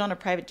had been on a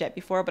private jet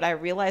before, but I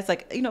realized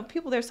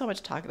people, there's so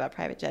much talk about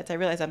private jets. I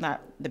realized I'm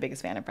not the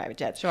biggest fan of private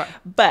jets. Sure.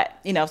 But,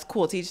 it's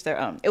cool to each their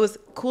own. It was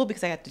cool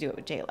because I got to do it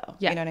with J-Lo.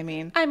 Yeah. You know what I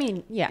mean? I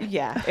mean, yeah.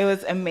 Yeah, it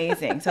was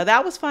amazing. So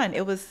that was fun.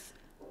 It was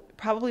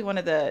probably one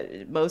of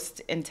the most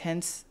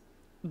intense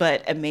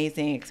but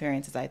amazing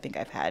experiences I think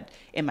I've had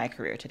in my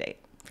career to date,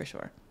 for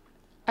sure.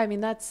 I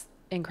mean, that's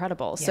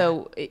incredible. Yeah.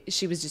 So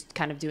she was just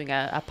kind of doing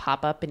a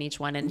pop-up in each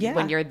one, and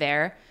when you're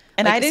there,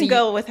 and I didn't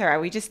go with her.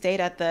 We just stayed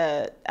at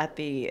the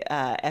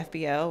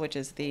FBO, which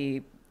is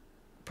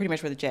pretty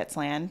much where the jets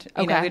land.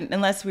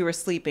 Unless we were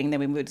sleeping, then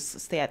we would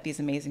stay at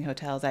these amazing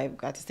hotels. I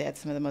got to stay at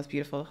some of the most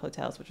beautiful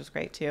hotels, which was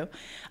great too.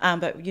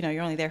 But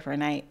you're only there for a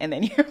night, and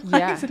then you're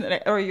was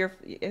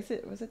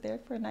it there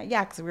for a night?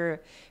 Yeah, because it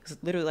was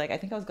literally I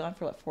think I was gone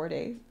for 4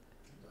 days.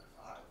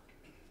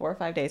 4 or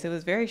 5 days. It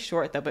was very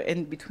short though, but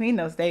in between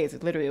those days,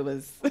 it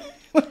was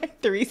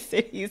 3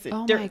 cities,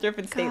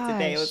 different states a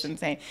day. It was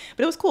insane,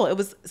 but it was cool. It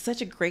was such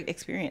a great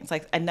experience,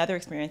 another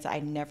experience I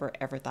never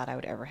ever thought I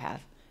would ever have.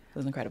 It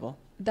was incredible.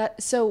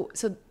 So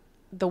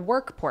the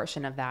work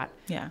portion of that,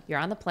 you're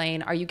on the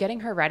plane. Are you getting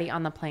her ready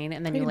on the plane,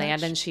 and then you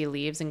land and she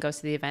leaves and goes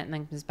to the event and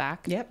then comes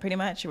back? Yeah, pretty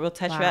much. We'll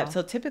touch her up.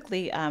 So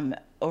typically,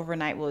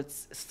 overnight we'll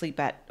sleep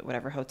at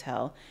whatever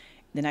hotel.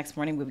 The next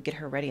morning we would get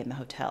her ready in the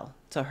hotel.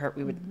 So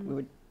we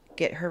would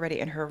get her ready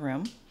in her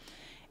room,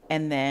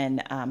 and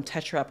then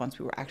touch her up once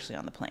we were actually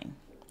on the plane.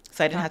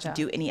 So I didn't have to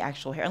do any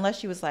actual hair, unless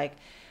she was like,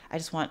 I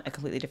just want a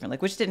completely different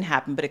look, which didn't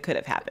happen, but it could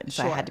have happened.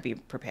 So I had to be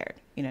prepared.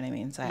 You know what I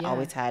mean? So I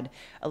always had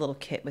a little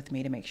kit with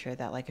me to make sure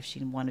that if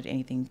she wanted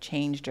anything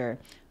changed or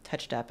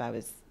touched up, I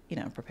was,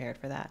 prepared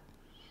for that.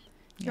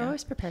 You're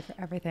always prepared for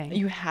everything.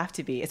 You have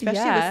to be,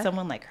 especially with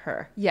someone like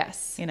her.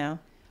 Yes.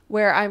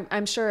 Where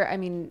I'm sure,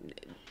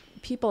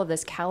 people of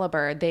this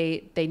caliber,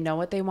 they know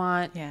what they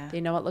want. Yeah.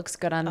 They know what looks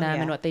good on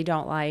them and what they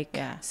don't like.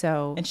 Yeah.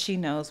 So, and she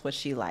knows what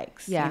she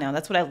likes. Yeah.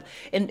 That's what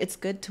and it's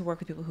good to work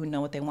with people who know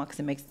what they want,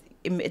 because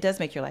it does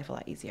make your life a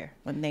lot easier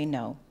when they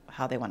know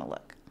how they want to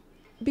look.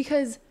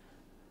 Because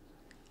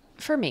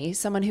for me,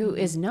 someone who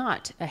is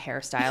not a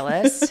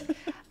hairstylist,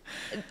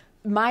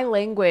 my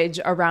language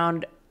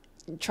around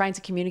trying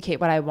to communicate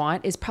what I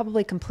want is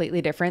probably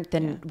completely different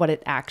than what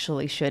it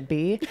actually should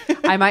be.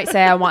 I might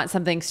say I want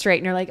something straight,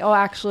 and you're like, oh,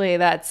 actually,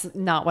 that's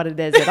not what it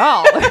is at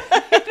all.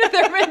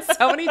 There have been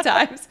so many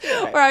times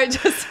where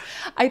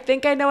I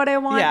think I know what I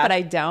want, but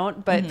I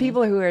don't. But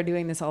people who are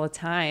doing this all the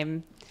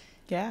time,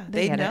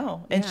 they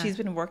know. And she's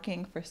been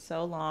working for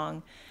so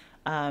long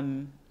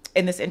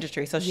in this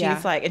industry. So she's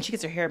and she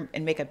gets her hair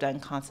and makeup done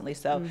constantly.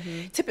 So,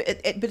 but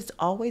it's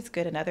always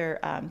good. Another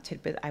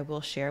tidbit I will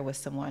share with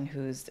someone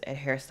who's a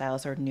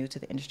hairstylist or new to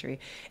the industry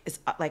is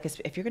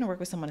if you're going to work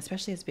with someone,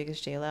 especially as big as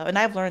J-Lo, and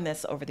I've learned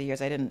this over the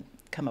years. I didn't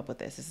come up with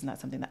this. This is not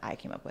something that I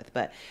came up with,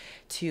 but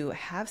to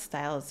have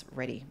styles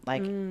ready.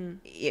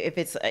 Even if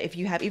it's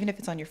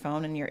on your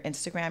phone and your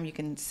Instagram, you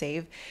can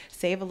save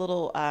a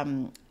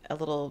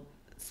little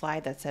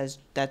slide that says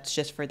that's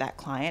just for that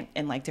client,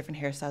 and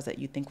different hairstyles that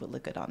you think would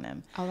look good on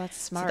them. Oh, that's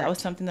smart. So that was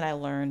something that I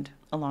learned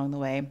along the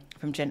way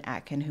from Jen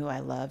Atkin, who I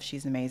love.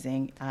 She's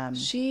amazing.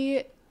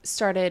 She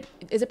started,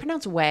 is it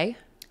pronounced OUAI?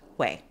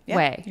 OUAI. Yeah,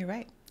 OUAI. You're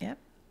right. Yep.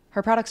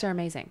 Her products are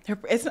amazing.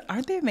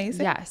 Aren't they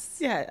amazing? Yes.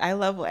 Yeah, I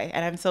love OUAI,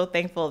 and I'm so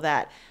thankful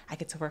that I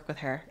get to work with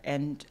her,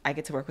 and I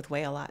get to work with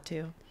OUAI a lot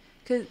too.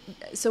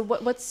 So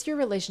what's your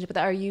relationship with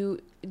that?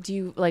 Do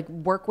you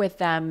work with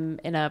them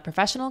in a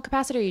professional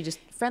capacity, or are you just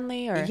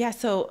friendly? Or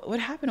so what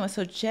happened was,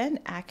 Jen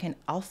Atkin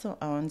also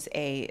owns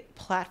a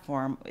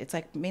platform. It's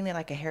mainly a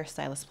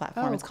hairstylist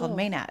platform. It's called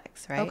Main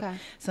Addicts, right? Okay.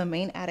 So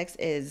Main Addicts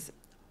is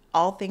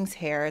all things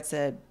hair. It's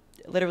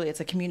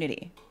a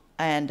community,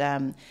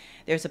 and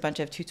there's a bunch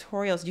of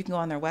tutorials. You can go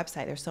on their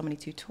website. There's so many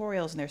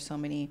tutorials, and there's so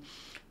many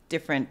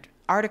different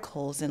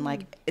articles,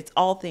 and it's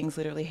all things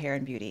literally hair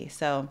and beauty.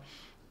 So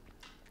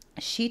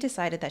she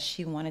decided that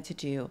she wanted to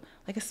do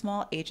a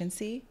small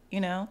agency,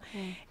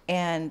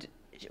 and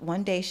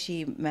one day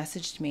she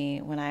messaged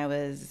me when I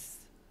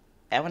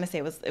want to say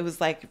it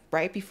was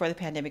right before the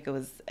pandemic. It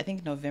was, I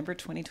think, November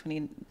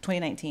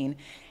 2019, and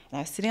I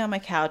was sitting on my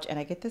couch, and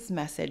I get this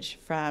message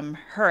from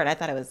her, and I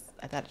thought it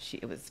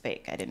was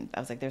fake. I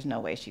was like, there's no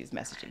way she's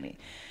messaging me.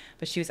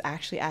 But she was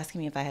actually asking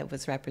me if I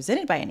was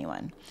represented by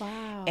anyone.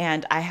 Wow.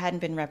 And I hadn't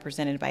been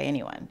represented by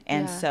anyone.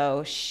 And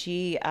so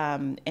she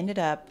ended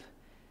up,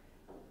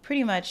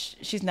 pretty much,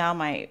 she's not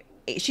my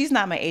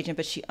agent,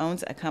 but she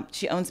owns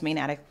she owns Main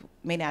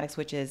Addicts,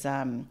 which is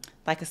a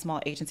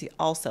small agency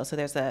also. So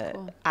there's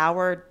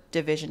our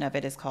division of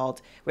it is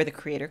called, we're the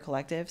Creator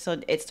Collective.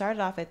 So it started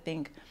off, I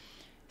think,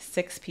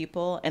 6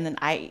 people, and then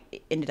I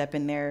ended up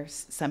in there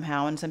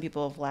somehow, and some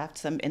people have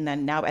left, and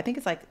then now I think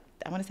it's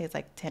I want to say it's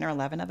like 10 or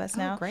 11 of us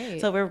now.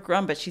 Great. So we're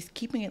grown, but she's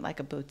keeping it like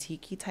a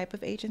boutique-y type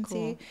of agency.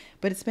 Cool.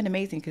 But it's been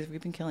amazing because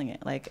we've been killing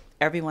it. Like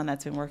everyone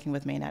that's been working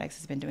with Main Addicts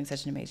has been doing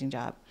such an amazing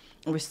job.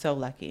 And we're so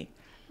lucky.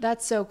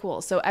 That's so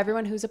cool. So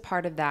everyone who's a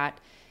part of that,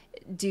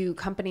 do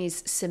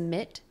companies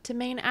submit to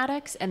Main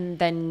Addicts and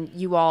then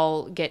you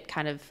all get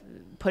kind of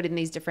put in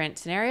these different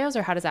scenarios,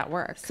 or how does that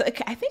work? So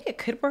I think it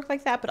could work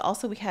like that, but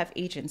also we have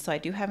agents. So I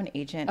do have an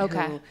agent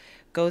who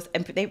goes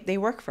and they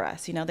work for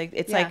us. You know,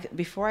 it's like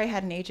before I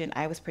had an agent,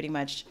 I was pretty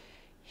much,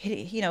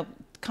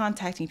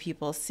 contacting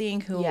people,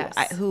 seeing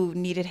who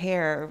needed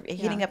hair,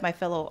 hitting up my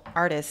fellow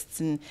artists.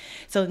 And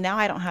so now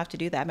I don't have to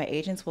do that. My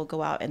agents will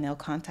go out and they'll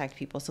contact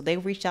people. So they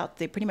reach out,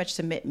 they pretty much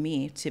submit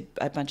me to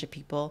a bunch of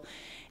people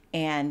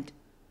and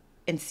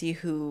see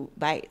who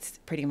bites,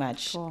 pretty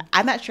much. Cool.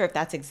 I'm not sure if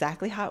that's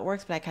exactly how it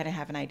works, but I kind of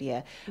have an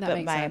idea. That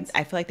makes sense.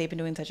 I feel like they've been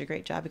doing such a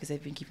great job because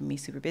they've been keeping me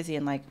super busy,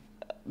 and like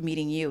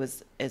meeting you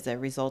is a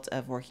result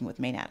of working with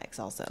Main Addicts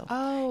also.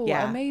 Oh,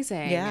 yeah.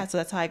 Amazing. Yeah, so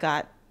that's how I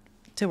got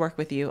to work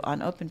with you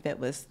on OpenFit,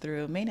 was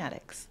through Main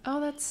Addicts.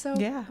 Oh, that's so,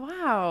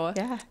 wow.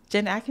 Yeah,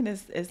 Jen Atkin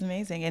is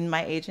amazing, and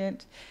my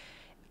agent,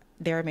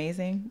 they're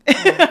amazing.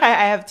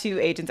 I have 2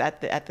 agents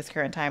at this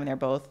current time, and they're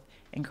both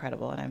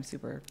incredible, and I'm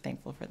super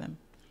thankful for them.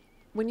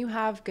 When you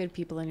have good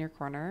people in your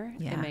corner,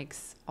 it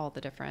makes all the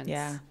difference.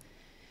 Yeah.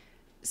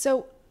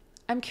 So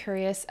I'm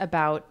curious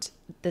about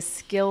the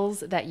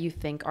skills that you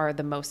think are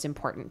the most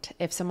important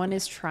if someone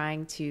is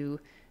trying to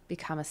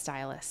become a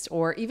stylist,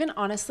 or even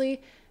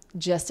honestly,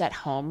 just at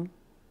home,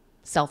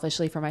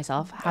 selfishly for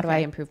myself, how do I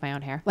improve my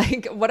own hair?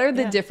 Like, what are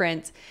the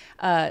different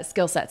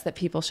skill sets that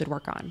people should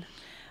work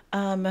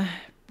on?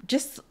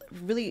 Just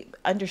really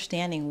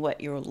understanding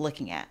what you're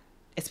looking at,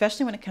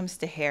 especially when it comes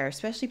to hair,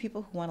 especially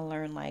people who want to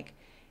learn like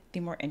the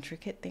more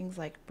intricate things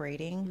like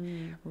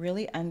braiding.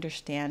 Really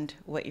understand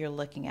what you're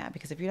looking at,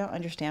 because if you don't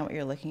understand what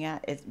you're looking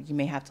at, you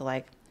may have to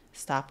like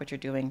stop what you're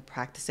doing,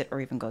 practice it,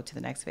 or even go to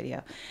the next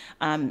video.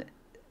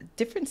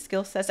 Different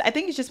skill sets. I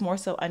think it's just more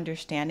so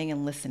understanding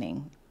and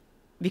listening,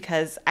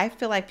 because I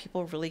feel like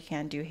people really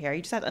can do hair.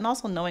 You just have, and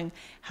also knowing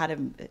how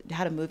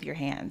to move your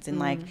hands, and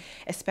like,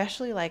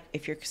 especially like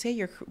if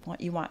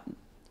you want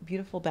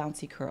beautiful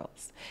bouncy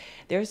curls,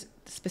 there's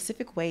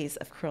specific ways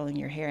of curling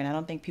your hair, and I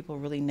don't think people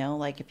really know,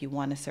 like, if you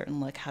want a certain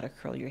look, how to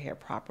curl your hair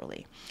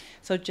properly.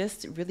 So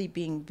just really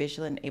being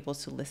visual and able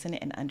to listen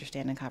and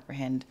understand and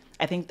comprehend.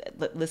 I think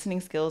listening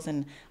skills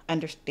and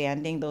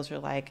understanding, those are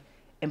like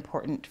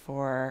important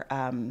for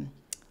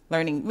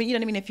learning. You know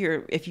what I mean?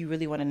 If you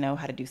really want to know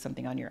how to do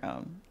something on your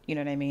own, you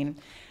know what I mean?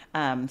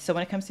 So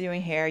when it comes to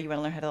doing hair, you want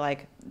to learn how to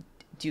like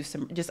just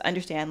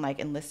understand,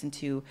 like, and listen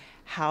to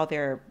how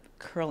they're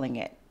curling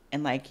it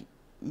and like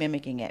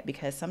mimicking it,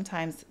 because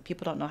sometimes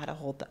people don't know how to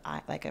hold the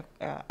like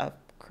a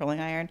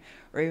curling iron,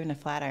 or even a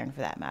flat iron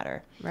for that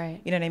matter.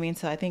 Right. You know what I mean?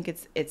 So I think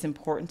it's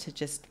important to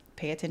just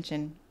pay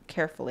attention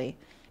carefully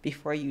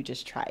before you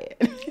just try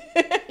it.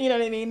 You know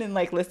what I mean? And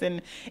like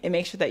listen and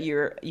make sure that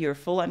you're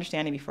full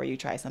understanding before you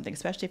try something,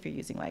 especially if you're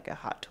using like a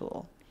hot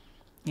tool,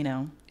 you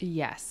know?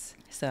 Yes.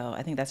 So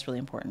I think that's really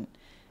important.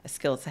 A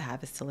skill to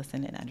have is to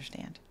listen and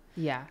understand.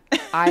 Yeah.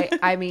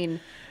 I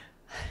mean,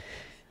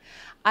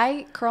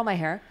 I curl my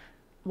hair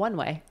one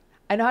way.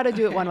 I know how to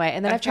do it one way.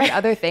 And then I've tried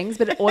other things,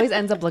 but it always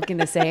ends up looking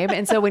the same.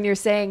 And so when you're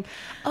saying,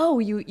 oh,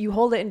 you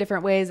hold it in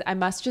different ways, I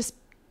must just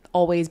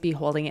always be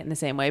holding it in the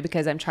same way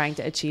because I'm trying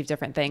to achieve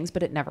different things,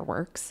 but it never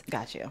works.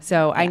 Got you.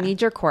 So I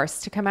need your course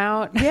to come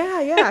out.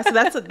 Yeah. So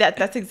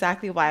that's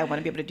exactly why I want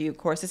to be able to do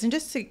courses, and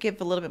just to give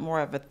a little bit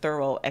more of a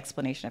thorough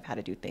explanation of how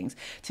to do things,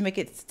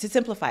 to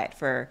simplify it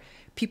for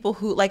people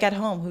who, like at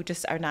home, who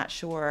just are not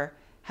sure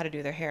how to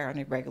do their hair on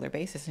a regular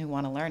basis and who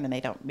want to learn,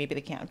 and maybe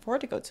they can't afford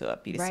to go to a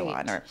beauty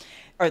salon, or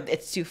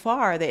it's too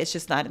far, that it's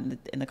just not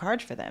in the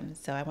cards for them.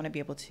 So I want to be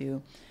able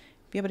to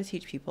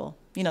teach people,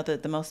 you know,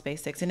 the most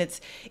basics. And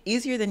it's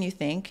easier than you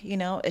think, you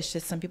know. It's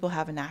just some people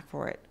have a knack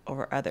for it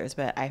over others,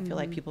 but I feel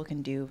like people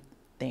can do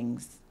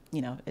things,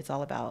 you know. It's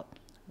all about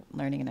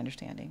learning and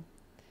understanding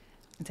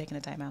and taking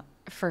a time out.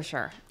 For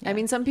sure. Yeah. I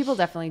mean, some people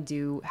definitely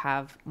do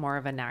have more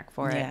of a knack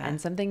for it.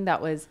 And something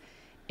that was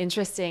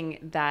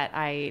interesting that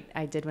I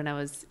did when I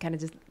was kind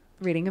of just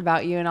reading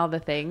about you and all the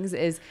things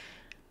is,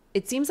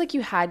 it seems like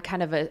you had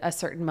kind of a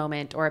certain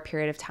moment or a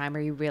period of time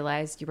where you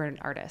realized you were an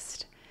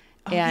artist.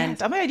 Oh, and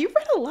yes. Oh my God, you've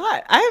read a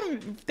lot. I'm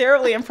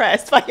thoroughly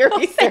impressed by your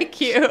research.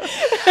 Thank you.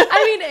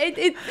 I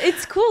mean,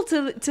 it's cool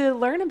to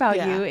learn about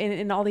you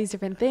in all these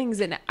different things.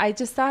 And I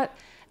just thought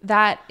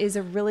that is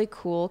a really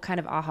cool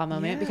kind of aha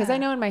moment, because I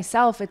know in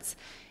myself,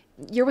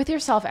 you're with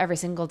yourself every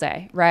single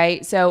day,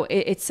 right? So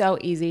it's so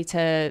easy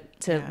to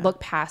look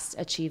past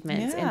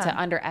achievements and to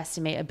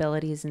underestimate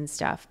abilities and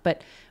stuff.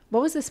 But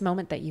what was this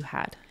moment that you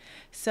had?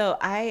 So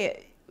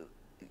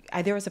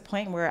there was a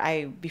point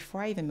where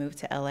before I even moved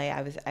to LA,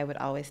 I would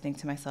always think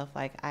to myself,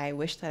 like, I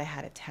wish that I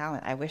had a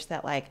talent. I wish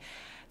that like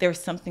there was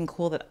something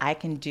cool that I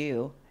can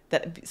do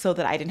so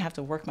that I didn't have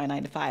to work my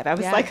 9 to 5. I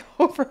was like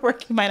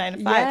overworking my 9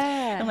 to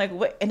 5. I'm like,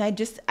 what? And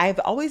I've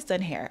always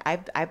done hair.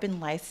 I've been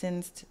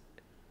licensed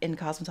in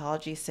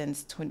cosmetology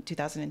since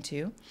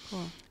 2002. Cool.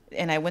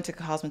 and I went to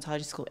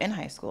cosmetology school in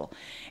high school,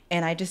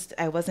 and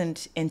I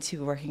wasn't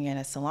into working in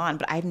a salon,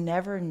 but I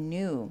never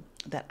knew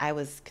that I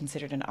was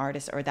considered an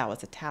artist or that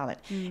was a talent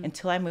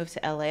until I moved to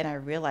LA, and I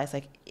realized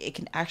like it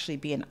can actually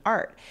be an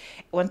art.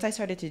 Once I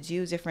started to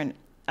do different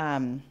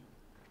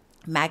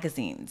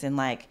magazines, and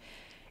like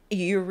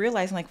you're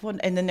realizing like, well,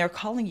 and then they're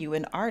calling you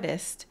an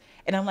artist.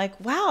 And I'm like,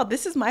 wow,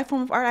 this is my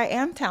form of art. I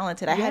am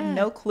talented. I had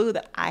no clue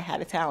that I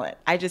had a talent.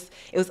 It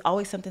was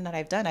always something that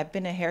I've done. I've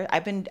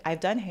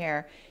done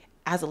hair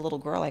as a little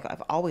girl. Like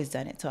I've always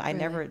done it. So I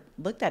never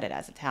looked at it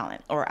as a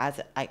talent or as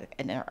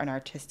an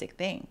artistic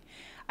thing.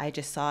 I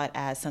just saw it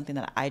as something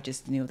that I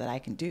just knew that I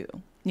can do,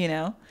 you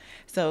know?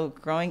 So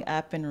growing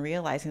up and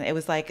realizing that, it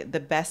was like the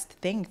best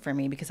thing for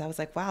me, because I was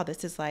like, wow,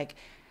 this is like,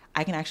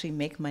 I can actually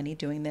make money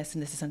doing this,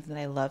 and this is something that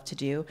I love to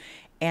do.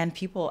 And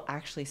people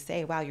actually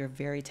say, wow, you're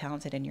very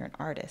talented and you're an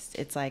artist.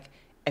 It's like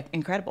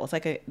incredible. It's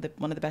like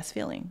one of the best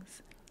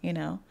feelings, you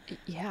know?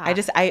 Yeah.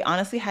 I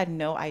honestly had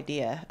no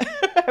idea.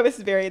 I was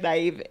very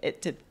naive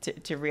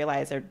to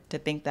realize or to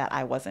think that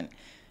I wasn't,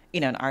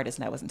 you know, an artist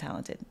and I wasn't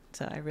talented.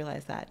 So I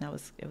realized that, and it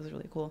was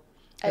really cool.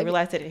 I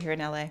realized it here in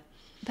LA.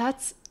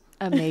 That's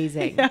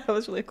amazing. Yeah, it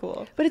was really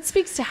cool. But it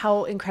speaks to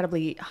how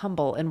incredibly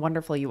humble and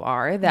wonderful you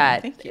are,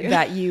 that thank you.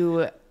 that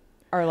you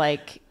are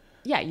like,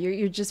 yeah,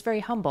 you're just very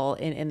humble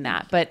in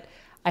that. But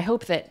I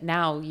hope that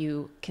now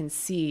you can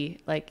see,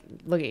 like,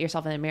 look at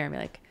yourself in the mirror and be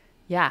like,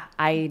 yeah,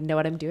 I know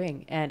what I'm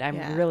doing, and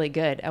I'm really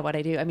good at what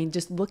I do. I mean,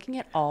 just looking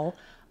at all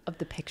of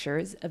the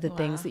pictures of the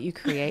things that you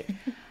create.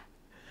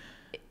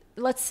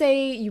 Let's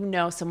say, you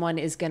know, someone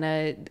is going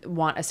to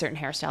want a certain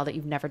hairstyle that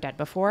you've never done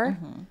before.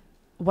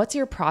 What's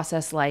your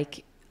process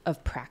like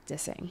of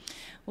practicing?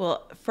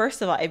 Well,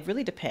 first of all, it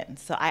really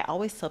depends. So I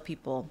always tell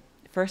people,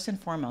 first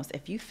and foremost,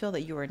 if you feel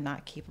that you are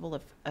not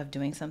capable of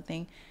doing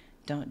something,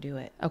 don't do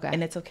it. Okay.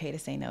 And it's okay to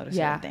say no to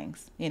certain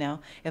things. You know,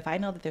 if I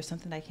know that there's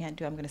something I can't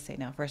do, I'm going to say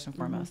no first and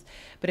foremost.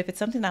 But if it's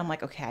something that I'm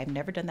like, okay, I've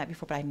never done that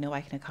before, but I know I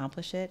can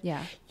accomplish it.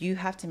 Yeah. You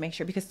have to make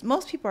sure, because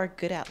most people are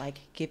good at like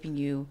giving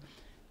you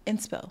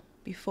inspo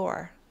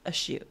before a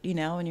shoot, you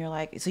know, and you're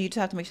like, so you just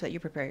have to make sure that you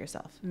prepare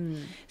yourself.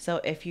 So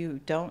if you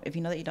know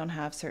that you don't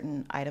have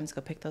certain items,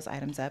 go pick those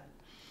items up.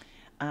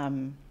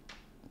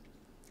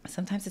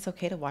 Sometimes it's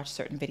okay to watch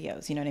certain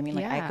videos. You know what I mean?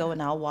 Like I go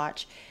and I'll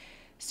watch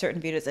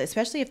certain videos,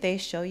 especially if they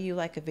show you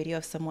like a video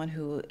of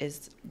someone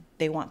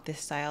they want this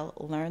style,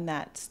 learn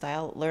that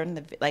style,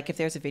 like if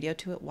there's a video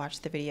to it,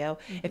 watch the video.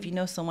 If you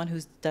know someone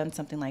who's done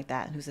something like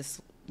that,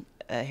 who's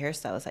a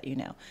hairstylist that you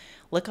know,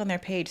 look on their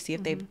page, see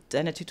if they've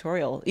done a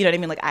tutorial. You know what I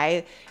mean? Like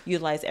I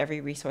utilize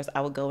every resource.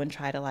 I would go and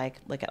try to like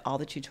look at all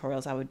the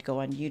tutorials. I would go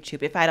on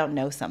YouTube if I don't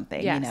know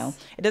something. You know,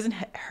 it doesn't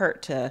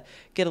hurt to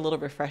get a little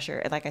refresher.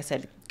 And like I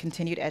said,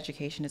 continued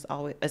education is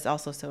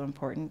also so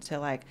important to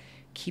like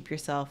keep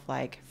yourself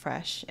like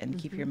fresh and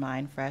keep your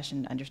mind fresh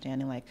and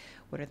understanding like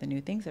what are the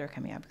new things that are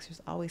coming out, because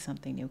there's always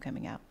something new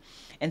coming out.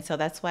 And so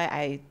that's why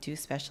I do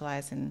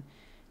specialize in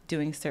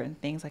doing certain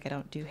things. Like I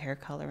don't do hair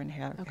color and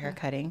hair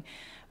cutting.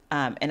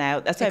 That's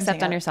why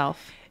except on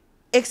yourself.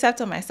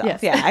 Except on myself.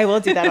 Yes. Yeah, I will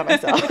do that on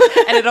myself.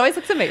 And it always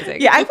looks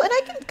amazing. Yeah,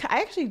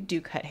 I actually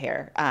do cut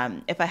hair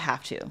if I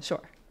have to.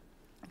 Sure.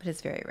 But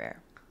it's very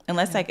rare.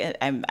 Unless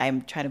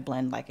I'm trying to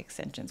blend like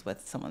extensions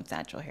with someone's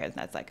natural hair, and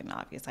that's like an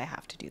obvious. I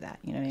have to do that.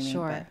 You know what I mean?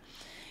 Sure. But,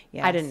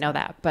 yeah, I didn't know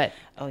that, but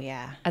oh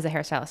yeah, as a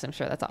hairstylist, I'm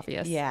sure that's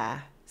obvious.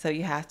 Yeah. So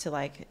you have to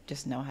like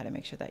just know how to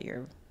make sure that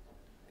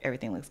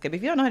everything looks good. But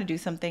if you don't know how to do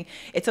something,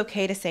 it's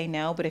okay to say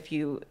no. But if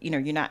you're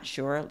not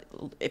sure,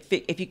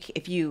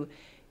 if you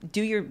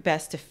do your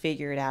best to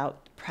figure it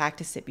out,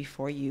 practice it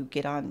before you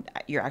get on,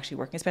 you're actually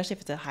working, especially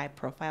if it's a high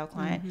profile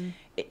client.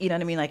 You know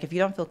what I mean? Like if you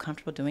don't feel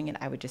comfortable doing it,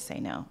 I would just say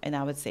no. And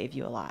that would save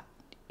you a lot.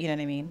 You know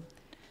what I mean?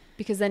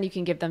 Because then you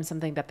can give them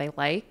something that they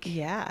like.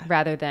 Yeah.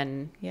 Rather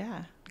than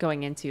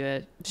going into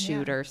a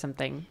shoot or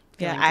something.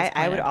 Yeah.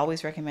 I would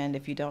always recommend,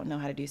 if you don't know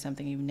how to do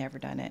something, you've never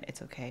done it,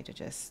 it's okay to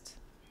just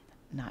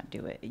not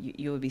do it.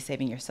 You would be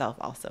saving yourself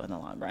also in the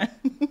long run.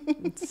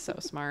 It's so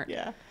smart.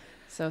 Yeah.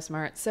 So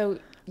smart. So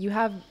you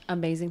have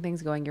amazing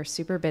things going. You're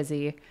super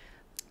busy.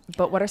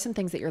 But what are some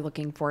things that you're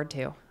looking forward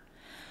to?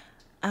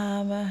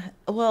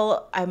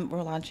 Well,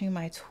 we're launching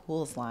my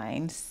tools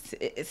line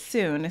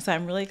soon, so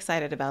I'm really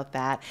excited about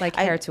that. Like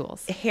hair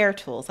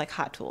tools, like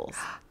hot tools.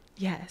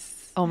 Yes.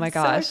 Oh my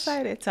gosh. So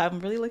excited. So I'm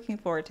really looking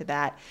forward to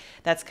that.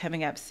 That's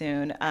coming up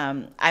soon.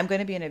 I'm going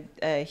to be in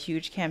a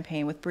huge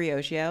campaign with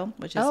Briogeo,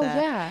 which is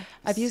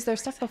I've used their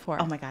stuff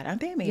before. Oh my God. Aren't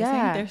they amazing?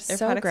 Yeah. Their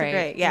so products great. are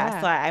great.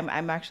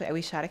 Yeah. So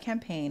we shot a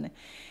campaign,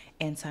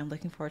 and so I'm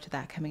looking forward to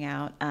that coming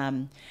out.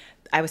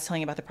 I was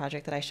telling you about the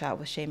project that I shot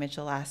with Shay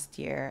Mitchell last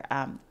year.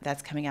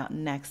 That's coming out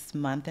next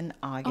month in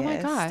August. Oh my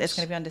gosh. It's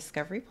going to be on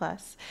Discovery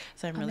Plus.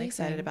 So I'm really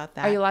excited about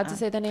that. Are you allowed to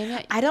say the name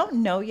yet? I don't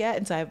know yet,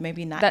 and so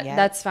maybe not yet.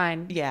 That's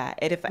fine. Yeah.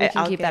 We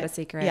can keep that a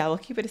secret. Yeah, we'll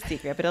keep it a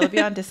secret, but it'll be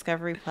on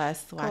Discovery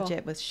Plus. Watch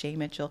it with Shay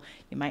Mitchell.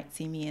 You might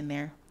see me in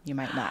there. You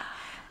might not.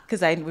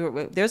 Because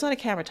there's a lot of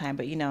camera time,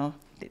 but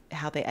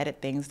how they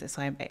edit things.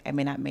 So I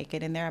may not make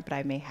it in there, but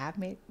I may have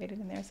made it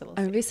in there. So I'm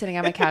gonna be sitting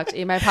on my couch,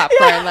 eating my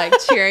popcorn, like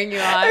cheering you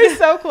on. It's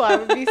so cool. I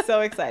would be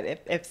so excited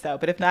if so,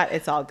 but if not,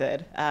 it's all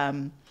good.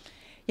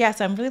 Yeah,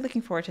 so I'm really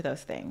looking forward to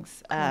those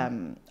things.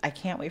 Cool. I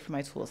can't wait for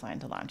my tools line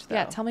to launch, though.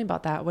 Yeah, tell me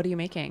about that. What are you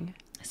making?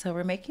 So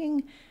we're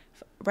making,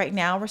 right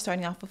now we're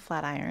starting off with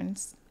flat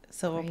irons.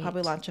 So we'll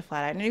probably launch a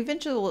flat iron. And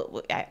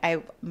eventually,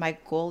 my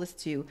goal is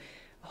to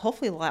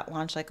hopefully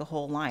launch like a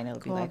whole line. It'll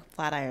be like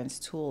flat irons,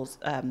 tools,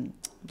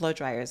 blow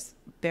dryers,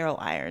 barrel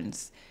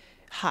irons,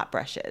 hot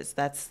brushes.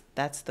 That's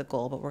the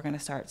goal, but we're going to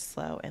start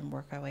slow and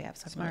work our way up.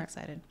 So I'm really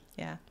excited.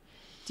 Yeah.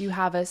 Do you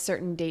have a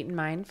certain date in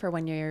mind for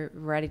when you're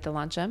ready to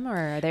launch them,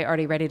 or are they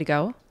already ready to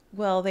go?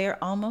 Well, they are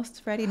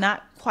almost ready.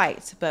 Not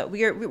quite, but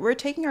we're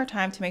taking our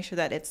time to make sure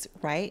that it's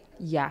right.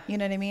 Yeah. You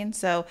know what I mean?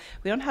 So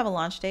we don't have a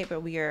launch date,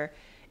 but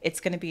it's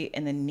going to be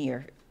in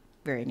the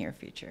very near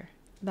future.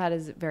 That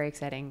is very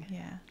exciting.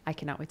 Yeah. I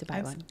cannot wait to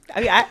buy one.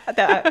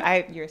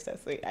 I mean, you're so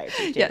sweet. I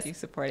appreciate you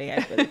supporting.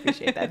 I really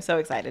appreciate that. I'm so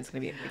excited. It's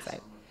going to be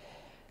exciting.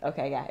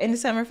 Okay, yeah. In the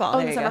summer, fall. Oh,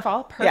 in the summer,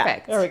 fall?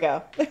 Perfect. Yeah, there we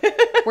go.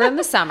 We're in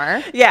the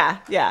summer. Yeah.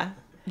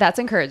 That's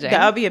encouraging.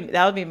 That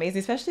would be amazing,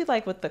 especially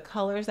like with the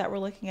colors that we're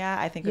looking at.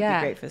 I think it would be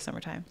great for the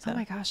summertime. So. Oh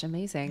my gosh,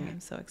 amazing. Yeah,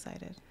 I'm so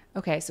excited.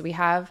 Okay, so we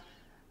have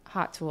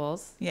Hot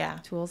Tools. Yeah.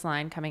 Tools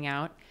line coming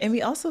out. And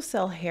we also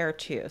sell hair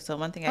too. So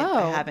one thing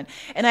I haven't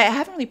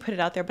really put it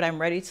out there, but I'm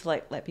ready to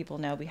like let people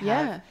know we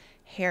have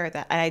hair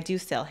and I do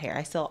sell hair.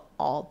 I sell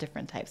all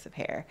different types of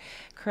hair.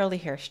 Curly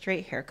hair,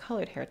 straight hair,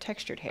 colored hair,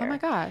 textured hair. Oh my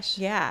gosh.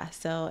 Yeah.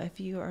 So if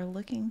you are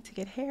looking to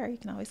get hair, you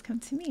can always come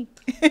to me.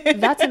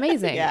 That's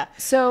amazing. Yeah.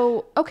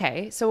 So,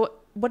 okay. So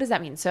what does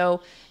that mean?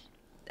 So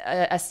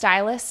a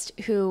stylist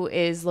who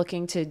is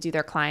looking to do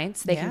their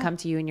clients, they can come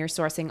to you and you're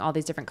sourcing all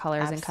these different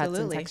colors and cuts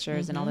and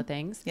textures and all the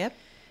things. Yep.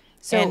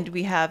 So, and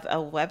we have a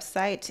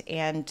website,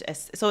 and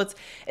so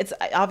it's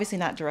obviously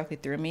not directly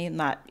through me. I'm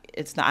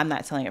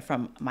not selling it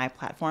from my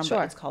platform,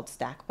 but it's called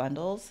Stack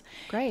Bundles.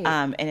 Great.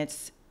 And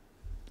it's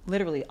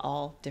literally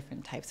all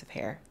different types of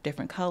hair,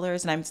 different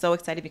colors. And I'm so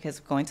excited because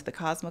going to the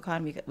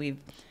CosmoCon, we've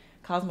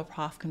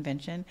Cosmoprof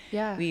convention.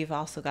 Yeah. We've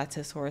also got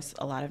to source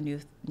a lot of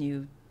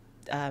new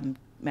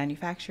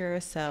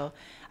manufacturers. So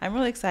I'm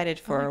really excited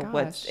for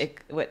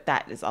what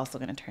that is also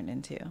going to turn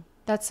into.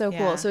 That's so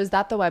cool. So is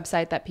that the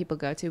website that people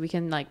go to? We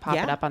can like pop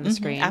it up on the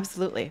screen.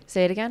 Absolutely.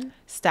 Say it again.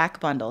 Stack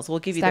Bundles. We'll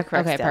give you the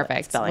correct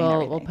perfect.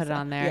 spelling. We'll put it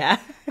on there. Yeah.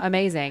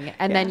 Amazing.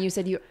 And then you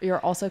said you're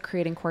also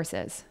creating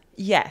courses.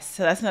 Yes.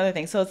 So that's another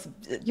thing. So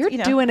you're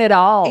doing it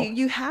all.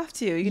 You have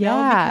to, you know,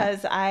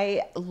 because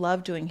I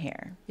love doing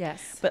hair.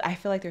 Yes. But I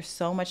feel like there's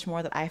so much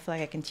more that I feel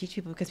like I can teach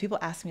people because people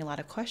ask me a lot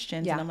of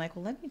questions and I'm like,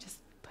 well, let me just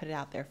put it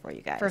out there for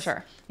you guys. For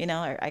sure. You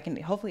know, I can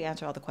hopefully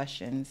answer all the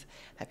questions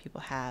that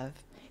people have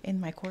in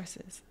my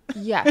courses.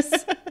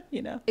 Yes.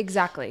 You know?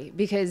 Exactly.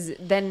 Because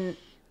then,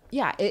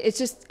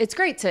 it's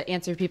great to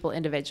answer people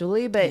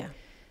individually, but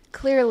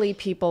clearly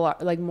people are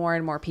like more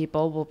and more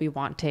people will be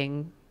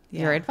wanting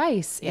your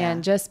advice.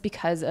 And just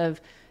because of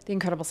the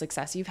incredible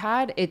success you've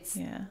had, it's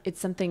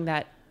something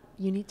that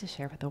you need to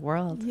share with the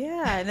world.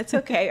 Yeah. And it's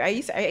okay.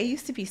 I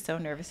used to be so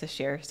nervous to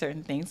share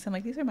certain things. So I'm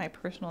like, these are my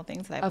personal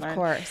things that I've learned. Of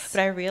course.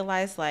 But I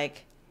realized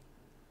like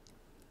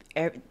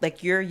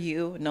you're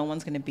you, no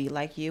one's going to be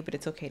like you, but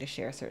it's okay to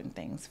share certain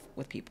things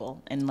with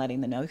people and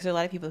letting them know because there are a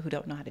lot of people who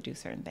don't know how to do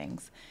certain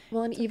things.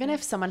 Well, and even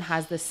if someone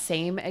has the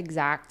same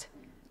exact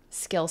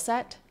skill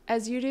set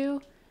as you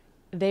do,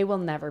 they will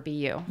never be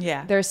you.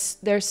 Yeah.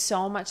 There's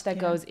so much that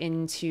goes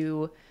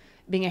into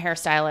being a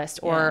hairstylist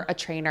or a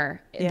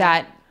trainer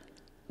that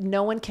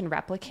no one can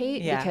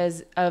replicate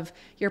because of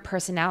your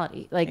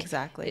personality, like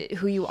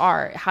who you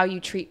are, how you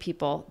treat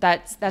people.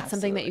 That's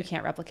something that you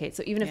can't replicate.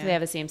 So even if they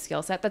have the same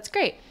skill set, that's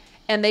great.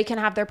 And they can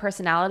have their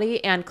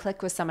personality and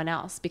click with someone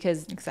else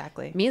because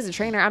me as a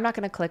trainer, I'm not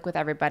going to click with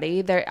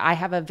everybody. I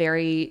have a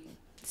very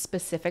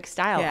specific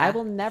style. I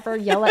will never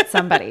yell at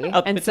somebody.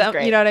 And so,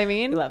 you know what I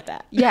mean? I love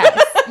that. Yes.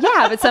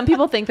 Yeah. But some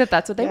people think that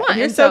that's what they want.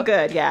 You're so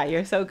good. Yeah.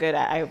 You're so good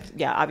at,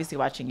 obviously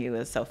watching you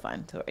is so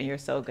fun. And you're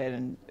so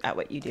good at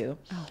what you do.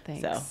 Oh,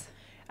 thanks. So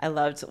I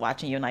loved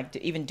watching you and like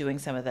even doing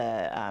some of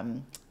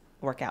the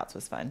workouts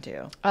was fun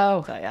too.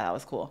 Oh. So yeah, that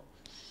was cool.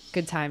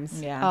 Good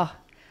times. Yeah. Oh,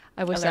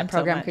 I wish that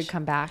program could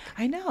come back.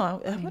 I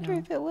know. I wonder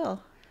if it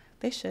will.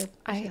 They should.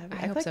 I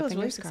hope like so. it was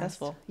really Fingers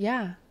successful. crossed.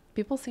 Yeah.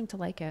 People seem to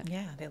like it.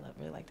 Yeah, they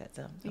really like that.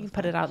 So you can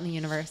put it out in the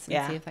universe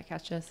and see if that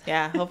catches.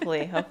 Yeah,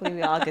 hopefully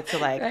we all get to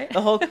like the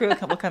whole crew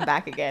will come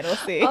back again. We'll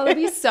see. Oh, that'd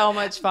be so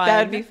much fun.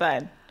 That would be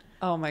fun.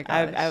 Oh my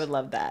gosh, I would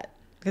love that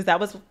because that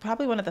was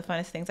probably one of the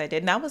funnest things I did.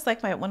 And that was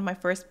like one of my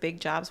first big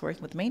jobs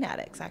working with Main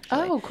Addicts.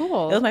 Actually, oh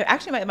cool. It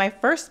was my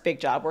first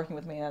big job working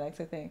with Main Addicts.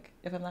 I think,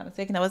 if I'm not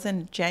mistaken, that was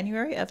in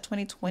January of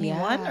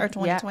 2021 or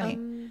 2020.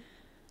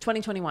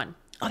 2021.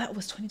 Oh, that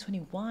was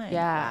 2021. Yeah.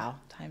 Wow.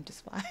 Time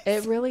just flies.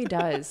 It really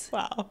does.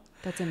 Wow.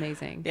 That's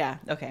amazing. Yeah.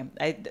 Okay.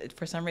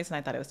 For some reason,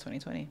 I thought it was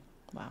 2020.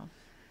 Wow.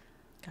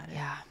 Got it.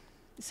 Yeah.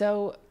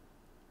 So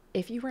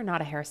if you were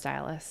not a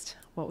hairstylist,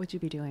 what would you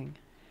be doing?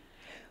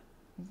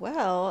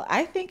 Well,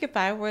 I think if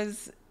I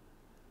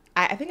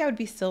I think I would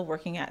be still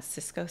working at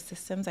Cisco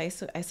Systems.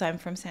 So I'm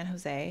from San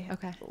Jose.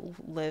 Okay.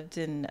 Lived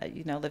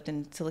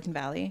in Silicon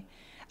Valley.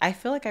 I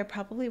feel like I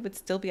probably would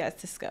still be at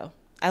Cisco.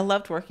 I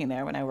loved working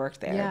there when I worked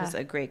there. Yeah. It was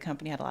a great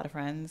company, had a lot of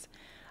friends.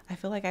 I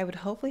feel like I would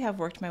hopefully have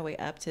worked my way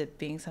up to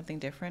being something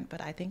different,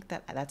 but I think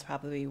that that's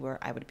probably where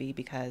I would be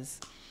because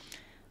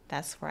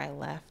that's where I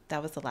left.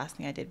 That was the last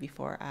thing I did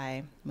before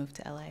I moved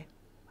to LA. Wow.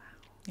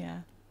 Yeah.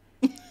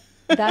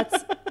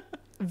 That's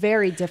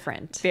very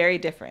different. Very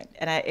different.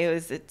 And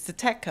it's a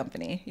tech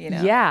company, you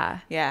know? Yeah.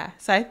 Yeah.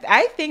 So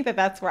I think that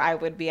that's where I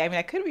would be. I mean,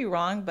 I could be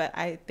wrong, but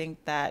I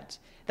think that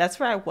that's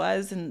where I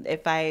was. And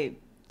if I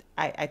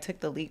took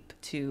the leap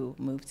to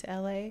move to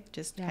LA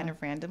just kind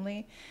of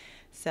randomly.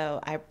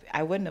 So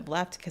I wouldn't have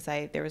left because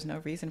there was no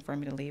reason for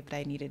me to leave, but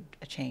I needed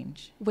a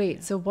change.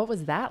 Wait, so what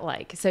was that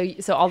like? So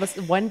all this,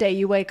 one day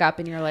you wake up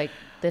and you're like,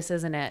 this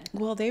isn't it.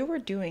 Well, they were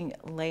doing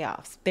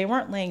layoffs. They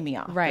weren't laying me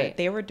off. Right. But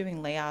they were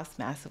doing layoffs,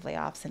 massive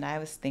layoffs. And I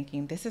was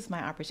thinking, this is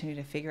my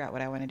opportunity to figure out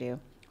what I want to do.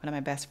 One of my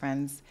best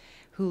friends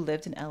who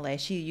lived in LA,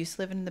 she used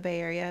to live in the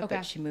Bay Area,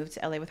 but she moved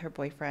to LA with her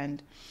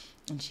boyfriend.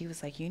 And she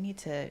was like, you need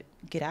to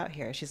get out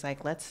here. She's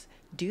like, let's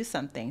do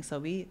something. So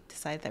we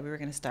decided that we were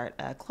going to start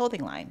a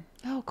clothing line.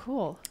 Oh,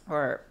 cool.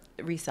 Or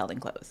reselling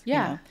clothes.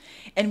 Yeah. You know?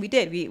 And we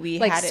did. We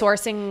like had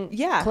sourcing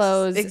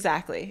clothes.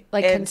 Exactly.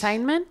 Like and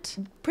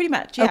consignment? Pretty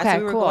much. Yeah. Okay, so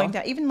we were cool. going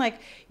down, even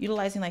like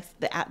utilizing like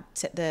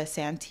the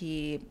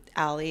Santee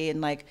alley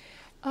and like,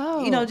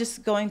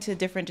 just going to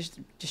different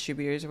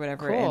distributors or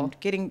whatever and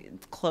getting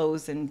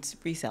clothes and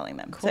reselling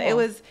them. Cool. So it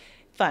was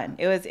fun.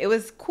 It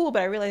was cool,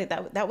 but I realized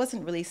that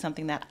wasn't really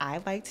something that I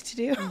liked to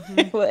do,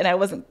 and I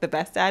wasn't the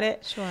best at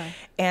it. Sure.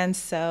 And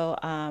so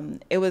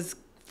it was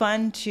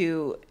fun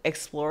to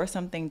explore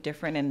something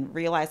different and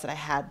realize that I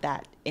had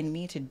that in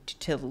me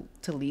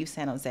to leave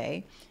San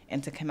Jose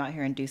and to come out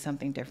here and do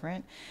something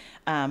different.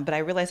 But I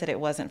realized that it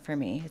wasn't for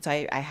me, so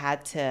I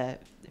had to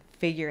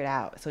figure it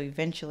out. So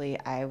eventually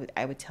I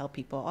would tell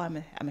people, oh, I'm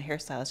a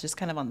hairstylist, just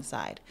kind of on the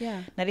side.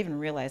 Yeah. Not even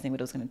realizing what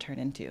it was going to turn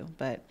into,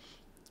 but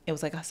it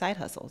was like a side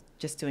hustle.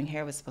 Just doing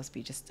hair was supposed to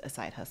be just a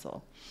side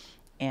hustle.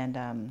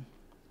 And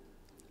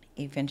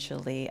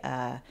eventually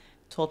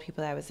told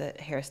people that I was a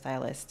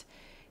hairstylist.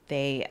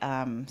 They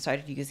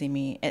started using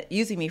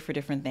me for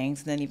different things.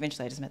 And then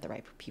eventually I just met the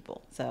right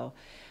people. So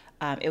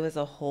it was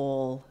a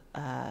whole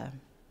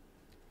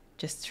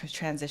just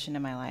transition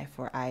in my life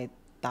where I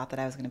thought that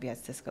I was going to be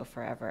at Cisco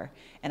forever.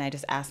 And I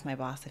just asked my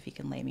boss if he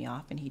can lay me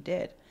off, and he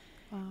did.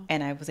 Wow.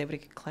 And I was able to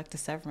collect a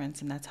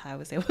severance, and that's how I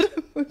was able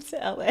to move to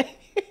LA.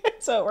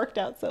 So it worked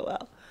out so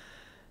well.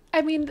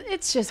 I mean,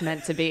 it's just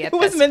meant to be at this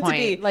point. It was meant to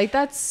be. Like,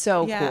 that's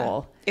so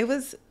cool. It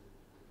was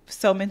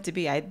so meant to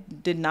be. I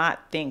did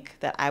not think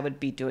that I would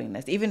be doing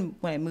this. Even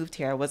when I moved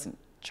here, I wasn't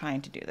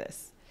trying to do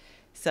this.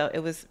 So it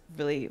was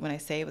really, when I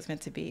say it was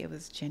meant to be, it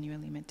was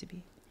genuinely meant to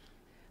be.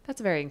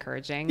 That's very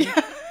encouraging.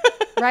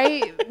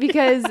 Right?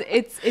 Because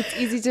it's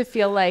easy to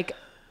feel like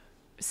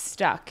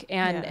stuck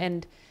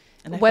and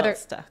I whether felt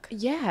stuck.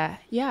 Yeah.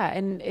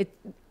 And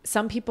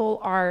some people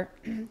are,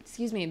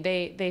 excuse me,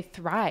 they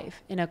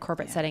thrive in a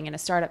corporate setting, in a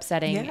startup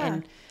setting,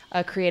 in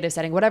a creative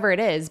setting, whatever it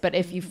is. But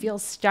if you feel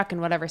stuck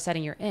in whatever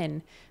setting you're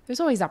in, there's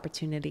always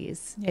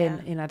opportunities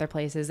in other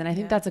places. And I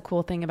think that's a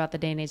cool thing about the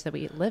day and age that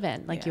we live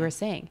in. Like you were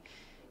saying,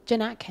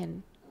 Jen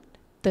Atkin,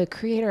 the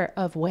creator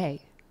of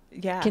OUAI,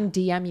 can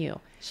DM you.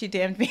 She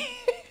DM'd me.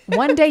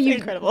 One day you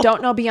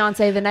don't know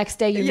Beyonce, the next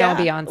day you know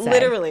Beyonce.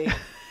 Literally.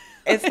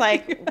 It's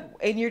like,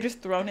 and you're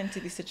just thrown into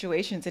these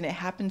situations, and it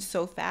happens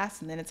so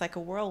fast, and then it's like a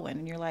whirlwind,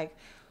 and you're like,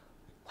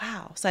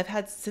 wow. So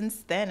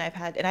and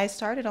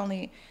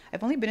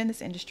I've only been in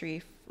this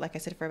industry, like I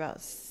said, for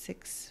about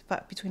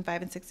between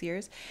 5 and 6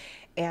 years.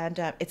 And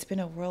it's been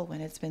a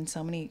whirlwind. It's been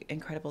so many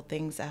incredible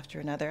things after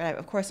another.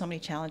 Of course, so many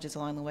challenges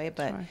along the way,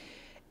 but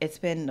it's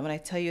been, when I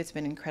tell you it's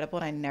been incredible,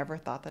 and I never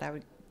thought that I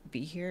would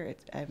be here,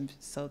 I'm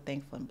so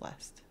thankful and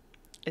blessed.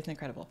 It's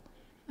incredible.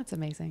 That's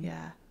amazing.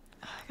 Yeah.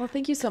 Well,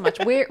 thank you so much.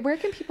 Where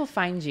can people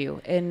find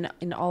you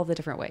in all the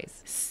different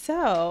ways?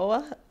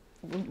 So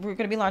we're going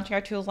to be launching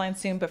our tools line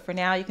soon, but for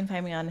now you can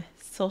find me on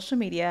social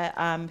media,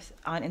 on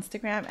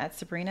Instagram at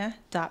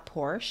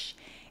Sabrina.Porsche.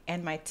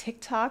 And my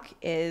TikTok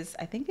is,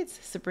 I think it's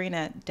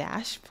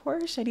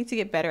Sabrina-Porsche. I need to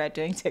get better at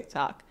doing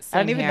TikTok. I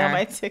don't even know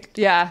my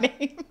TikTok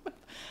name.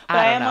 But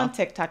I am on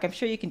TikTok. I'm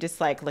sure you can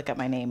just look up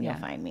my name and you'll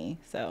find me.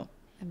 So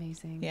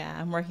amazing. Yeah,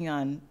 I'm working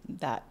on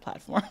that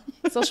platform.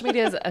 Social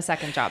media is a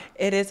second job.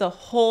 It is a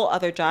whole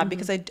other job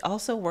because I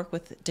also work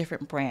with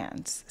different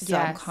brands. So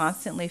I'm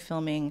constantly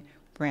filming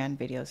brand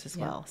videos as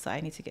well. So I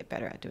need to get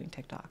better at doing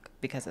TikTok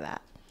because of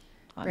that.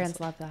 Honestly. Brands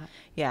love that.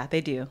 Yeah,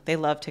 they do. They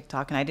love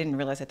TikTok, and I didn't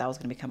realize that was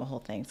going to become a whole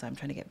thing. So I'm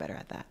trying to get better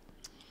at that.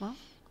 Well,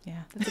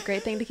 that's a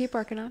great thing to keep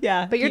working on.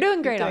 Yeah. But you're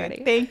doing great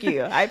already. Thank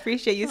you. I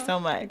appreciate you so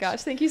much. Oh my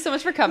gosh. Thank you so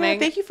much for coming. Yeah,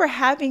 thank you for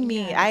having me.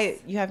 Yes.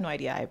 You have no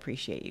idea. I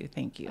appreciate you.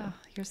 Thank you. Oh,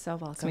 you're so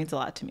welcome. This means a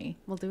lot to me.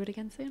 We'll do it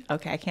again soon.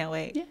 Okay. I can't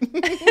wait. Yeah.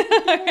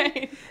 All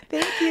right.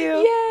 Thank you.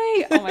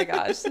 Yay. Oh my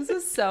gosh. This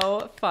is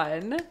so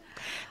fun.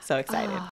 So excited.